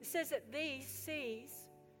salt. It says that these seas,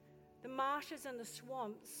 the marshes and the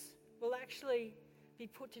swamps, will actually be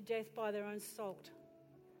put to death by their own salt.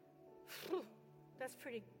 That's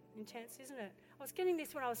pretty intense, isn't it? I was getting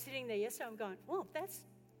this when I was sitting there yesterday. I'm going, well, that's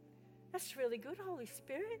really good, Holy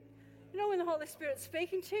Spirit. You know when the Holy Spirit's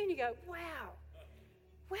speaking to you and you go, wow,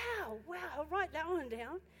 I'll write that one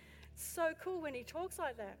down. It's so cool when he talks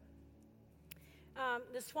like that.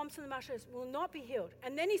 The swamps and the marshes will not be healed.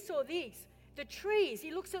 And then he saw these, the trees.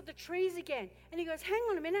 He looks at the trees again and he goes, hang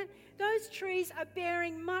on a minute, those trees are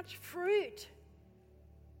bearing much fruit.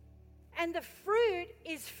 And the fruit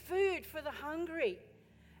is food for the hungry.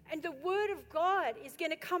 And the word of God is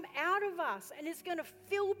going to come out of us and it's going to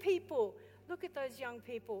fill people. Look at those young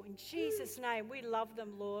people. In Jesus' name, we love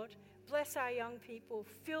them, Lord. Bless our young people.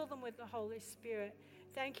 Fill them with the Holy Spirit.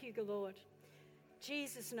 Thank you, Lord.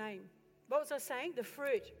 Jesus' name. What was I saying? The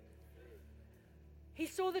fruit. He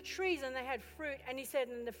saw the trees and they had fruit, and he said,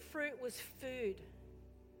 and the fruit was food.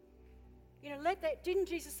 You know, didn't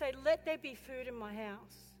Jesus say, let there be food in my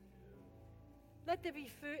house? Let there be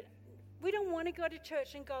food. We don't want to go to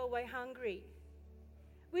church and go away hungry.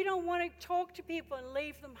 We don't want to talk to people and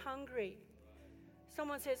leave them hungry.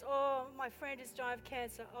 Someone says, oh, my friend is dying of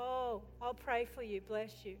cancer. Oh, I'll pray for you.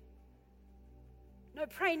 Bless you. No,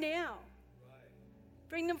 pray now.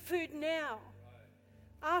 Bring them food now.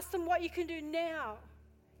 Ask them what you can do now.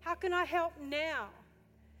 How can I help now?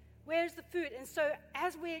 Where's the food? And so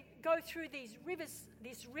as we go through these rivers,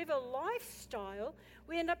 this river lifestyle,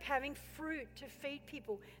 we end up having fruit to feed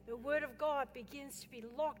people. The Word of God begins to be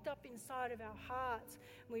locked up inside of our hearts.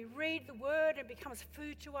 We read the Word and it becomes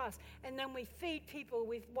food to us. And then we feed people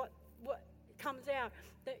with what comes out.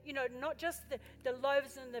 Not just the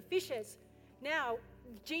loaves and the fishes. Now,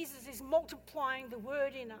 Jesus is multiplying the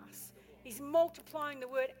Word in us. He's multiplying the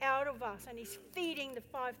Word out of us, and he's feeding the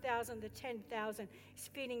 5,000, the 10,000. He's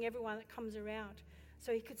feeding everyone that comes around.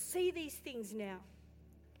 So he could see these things now.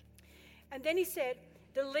 And then he said,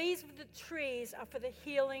 the leaves of the trees are for the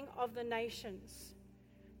healing of the nations.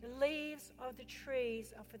 The leaves of the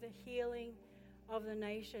trees are for the healing of the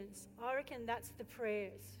nations. I reckon that's the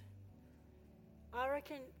prayers. I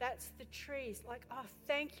reckon that's the trees.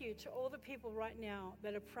 Thank you to all the people right now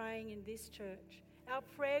that are praying in this church. Our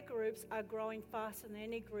prayer groups are growing faster than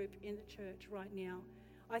any group in the church right now.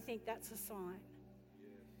 I think that's a sign.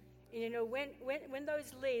 And when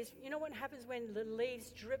those leaves, you know what happens when the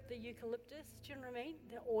leaves drip the eucalyptus? Do you know what I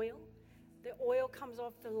mean? The oil comes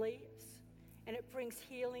off the leaves and it brings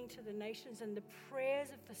healing to the nations. And the prayers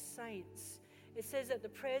of the saints, it says that the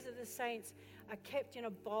prayers of the saints are kept in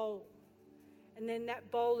a bowl. And then that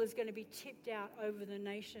bowl is going to be tipped out over the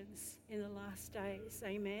nations in the last days.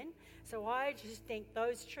 Amen? So I just think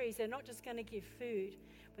those trees, they're not just going to give food,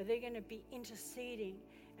 but they're going to be interceding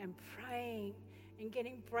and praying and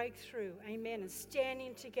getting breakthrough. Amen? And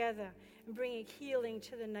standing together and bringing healing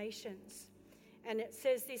to the nations. And it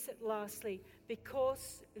says this lastly,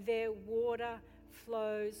 because their water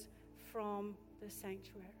flows from the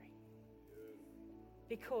sanctuary.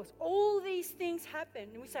 Because all these things happen,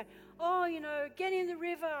 and we say, get in the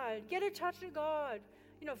river, get a touch of God,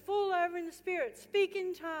 fall over in the Spirit, speak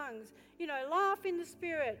in tongues, laugh in the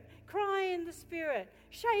Spirit, cry in the Spirit,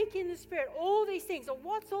 shake in the Spirit, all these things. So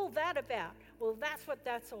what's all that about? Well, that's what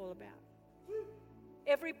that's all about.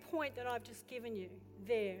 Every point that I've just given you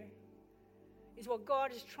there is what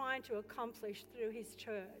God is trying to accomplish through his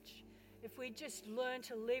church. If we just learn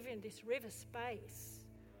to live in this river space,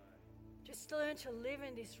 just learn to live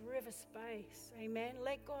in this river space. Amen.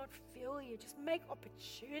 Let God fill you. Just make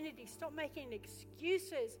opportunities. Stop making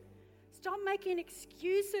excuses. Stop making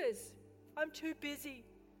excuses. I'm too busy.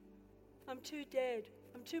 I'm too dead.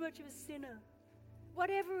 I'm too much of a sinner.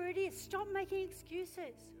 Whatever it is, stop making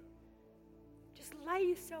excuses. Just lay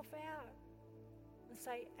yourself out and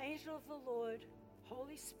say, Angel of the Lord,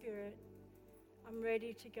 Holy Spirit, I'm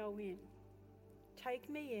ready to go in. Take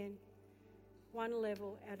me in. One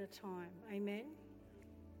level at a time. Amen?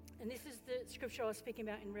 And this is the scripture I was speaking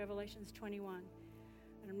about in Revelations 21.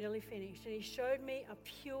 And I'm nearly finished. And he showed me a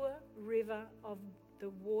pure river of the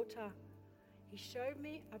water. He showed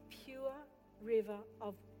me a pure river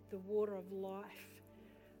of the water of life.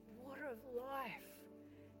 Water of life.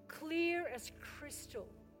 Clear as crystal,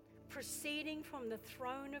 proceeding from the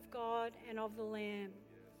throne of God and of the Lamb.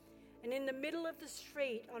 And in the middle of the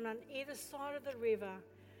street, on either side of the river,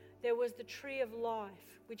 there was the tree of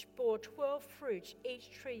life, which bore 12 fruits,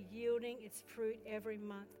 each tree yielding its fruit every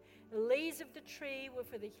month. The leaves of the tree were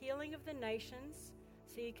for the healing of the nations.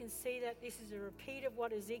 So you can see that this is a repeat of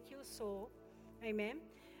what Ezekiel saw. Amen.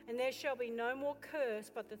 And there shall be no more curse,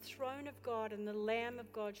 but the throne of God and the Lamb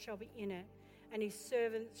of God shall be in it, and his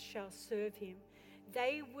servants shall serve him.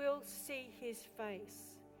 They will see his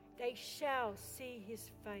face. They shall see his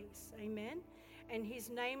face. Amen. And his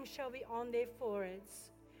name shall be on their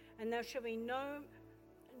foreheads. And there shall be no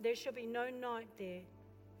night there.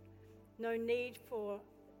 No need for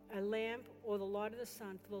a lamp or the light of the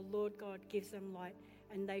sun, for the Lord God gives them light,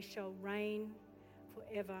 and they shall reign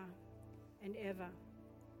forever and ever.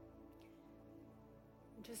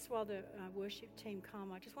 Just while the worship team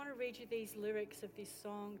come, I just want to read you these lyrics of this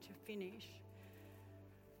song to finish.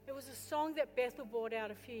 It was a song that Bethel brought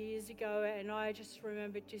out a few years ago, and I just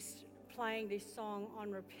remember just playing this song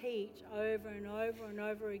on repeat over and over and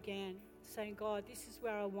over again, saying, God, this is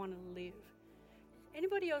where I want to live.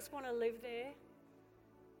 Anybody else want to live there?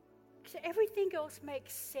 Because everything else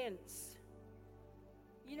makes sense.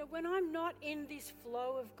 You know, when I'm not in this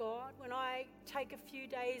flow of God, when I take a few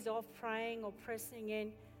days off praying or pressing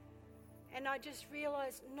in, and I just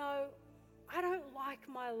realize, no, I don't like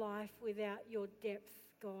my life without your depth,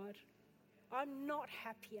 God. I'm not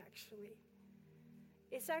happy, actually.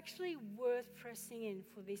 It's actually worth pressing in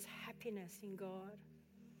for this happiness in God.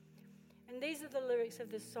 And these are the lyrics of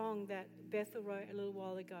the song that Bethel wrote a little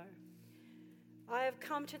while ago. I have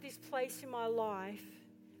come to this place in my life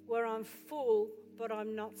where I'm full, but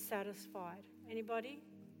I'm not satisfied. Anybody?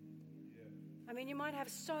 Yeah. I mean, you might have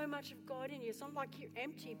so much of God in you. It's not like you're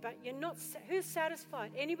empty, but you're not. Who's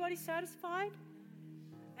satisfied? Anybody satisfied?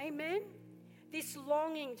 Amen? This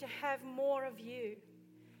longing to have more of you.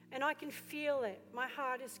 And I can feel it. My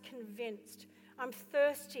heart is convinced. I'm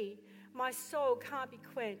thirsty. My soul can't be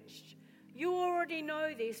quenched. You already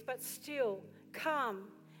know this, but still, come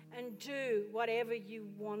and do whatever you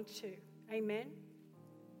want to. Amen?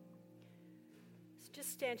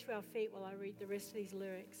 Just stand to our feet while I read the rest of these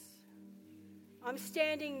lyrics. I'm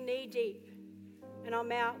standing knee deep, and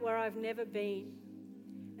I'm out where I've never been.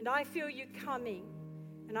 And I feel you coming,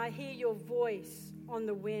 and I hear your voice on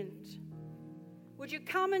the wind. Would you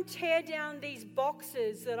come and tear down these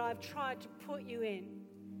boxes that I've tried to put you in?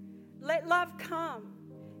 Let love come.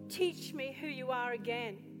 Teach me who you are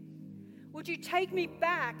again. Would you take me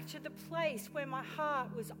back to the place where my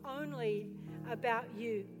heart was only about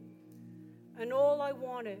you? And all I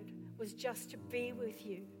wanted was just to be with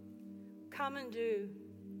you. Come and do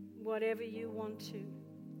whatever you want to.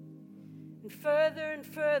 And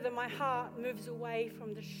further, my heart moves away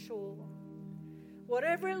from the shore.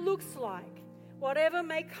 Whatever it looks like, whatever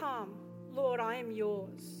may come, Lord, I am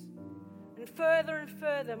yours. And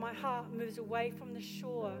further, my heart moves away from the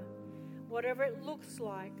shore. Whatever it looks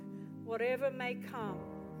like, whatever may come,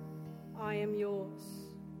 I am yours.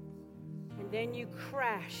 And then you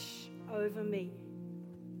crash over me.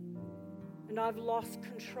 And I've lost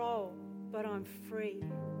control, but I'm free.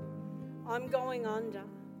 I'm going under.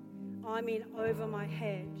 I'm in over my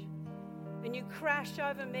head. And you crash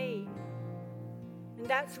over me. And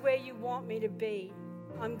that's where you want me to be.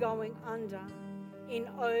 I'm going under, in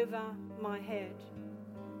over my head.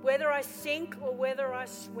 Whether I sink or whether I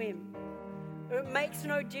swim, it makes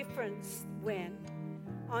no difference when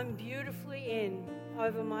I'm beautifully in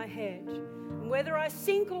over my head. And whether I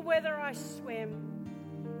sink or whether I swim,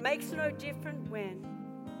 makes no difference when.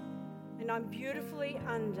 And I'm beautifully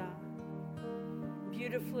under,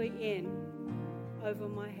 beautifully in over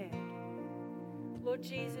my head. Lord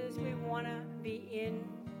Jesus, we want to be in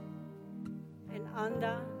and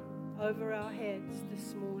under over our heads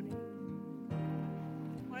this morning.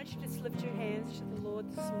 Why don't you just lift your hands to the Lord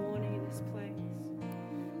this morning in this place?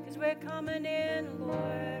 Because we're coming in, Lord.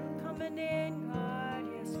 We're coming in, God.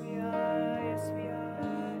 Yes, we are. Yes, we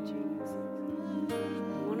are, Jesus.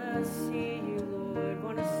 I want to see you, Lord.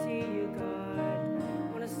 Want to see you,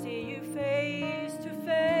 God. Want to see you face to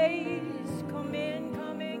face. Come in,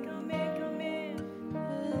 come in, come in, come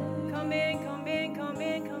in. Come in, come in, come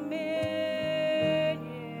in, come in.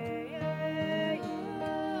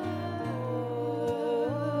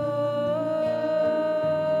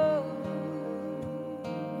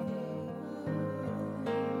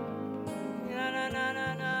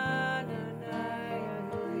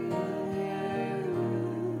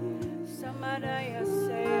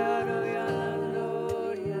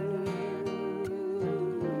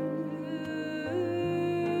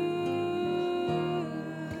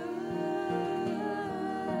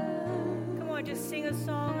 a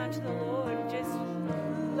song unto the Lord. Just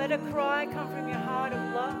let a cry come from your heart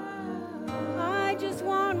of love. I just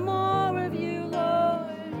want more of you, Lord.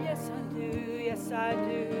 Yes, I do. Yes, I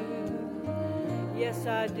do. Yes,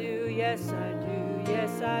 I do. Yes, I do.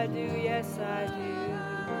 Yes, I do. Yes, I do.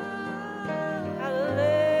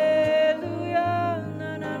 Hallelujah.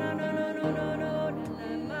 No, no, no, no, no, no, no, no,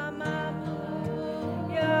 no,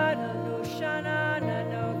 yeah, no, no, shana, no,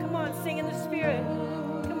 no. Come on, sing in the Spirit.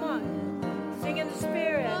 Come on, sing in the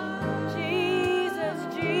Spirit. Jesus,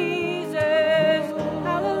 Jesus.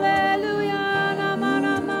 Hallelujah. Na, ma,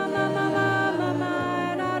 na, ma, ma, ma, ma, ma,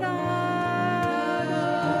 ma, na, na.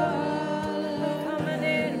 I'm coming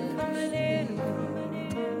in, I'm coming in, I'm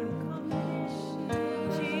coming in, I'm coming in.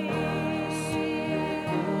 Jesus.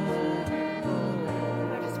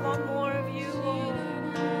 I just want more of you, Lord.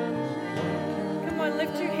 Come on,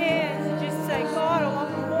 lift your hands and just say, God, I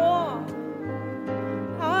want more.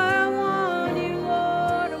 I want you,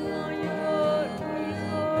 Lord. I want you, Lord. I want you,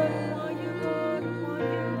 Lord. I want you, Lord. I want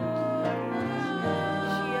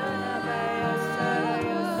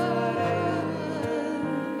you, Lord.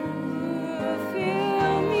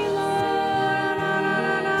 Fill me, Lord. Na, na, na,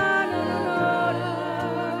 na, na, na, na.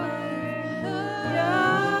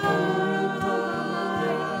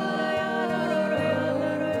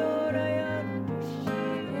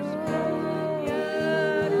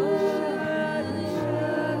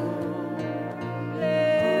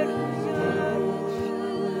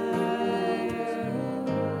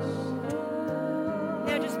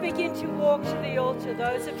 Now just begin to walk to the altar.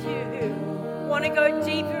 Those of you who want to go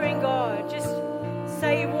deeper in God, just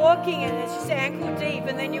say you're walking and it's just ankle deep,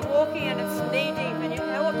 and then you're walking and it's knee deep, and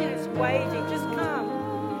you're walking and it's way deep. Just come.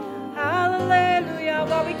 Hallelujah.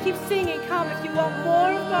 While we keep singing, come. If you want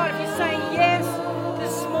more of God, if you're saying yes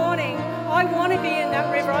this morning, I want to be in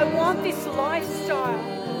that river. I want this lifestyle.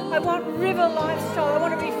 I want river lifestyle. I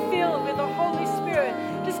want to be filled with the Holy Spirit.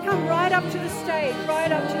 Just come right up to the stage,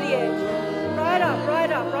 right up to the edge. Right up,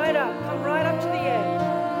 right up, right up. Come right up to the edge.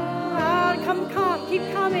 Come, keep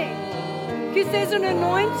coming. Because there's an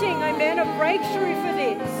anointing, amen, a breakthrough for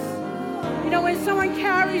this. You know, when someone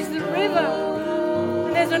carries the river,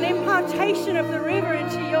 and there's an impartation of the river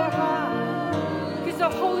into your heart, because the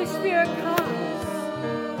Holy Spirit comes.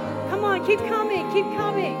 Come on, keep coming,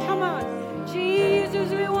 come on.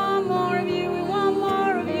 Jesus, we want more of you, we want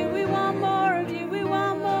more of you, we want more of you, we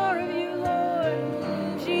want more of you, Lord.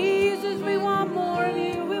 Jesus, we want more of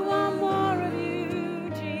you, we want more of you,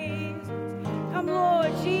 Jesus. Come,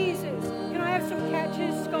 Lord, Jesus. Can I have some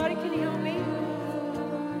catches? Scotty, can you help me?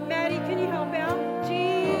 Maddie, can you help out?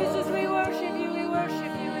 Jesus, we worship you, we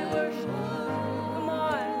worship you, we worship you. Come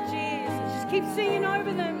on, Jesus. Just keep singing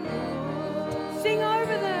over them. Sing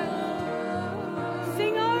over them.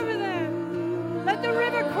 Sing over them. Let the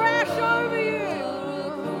river crash.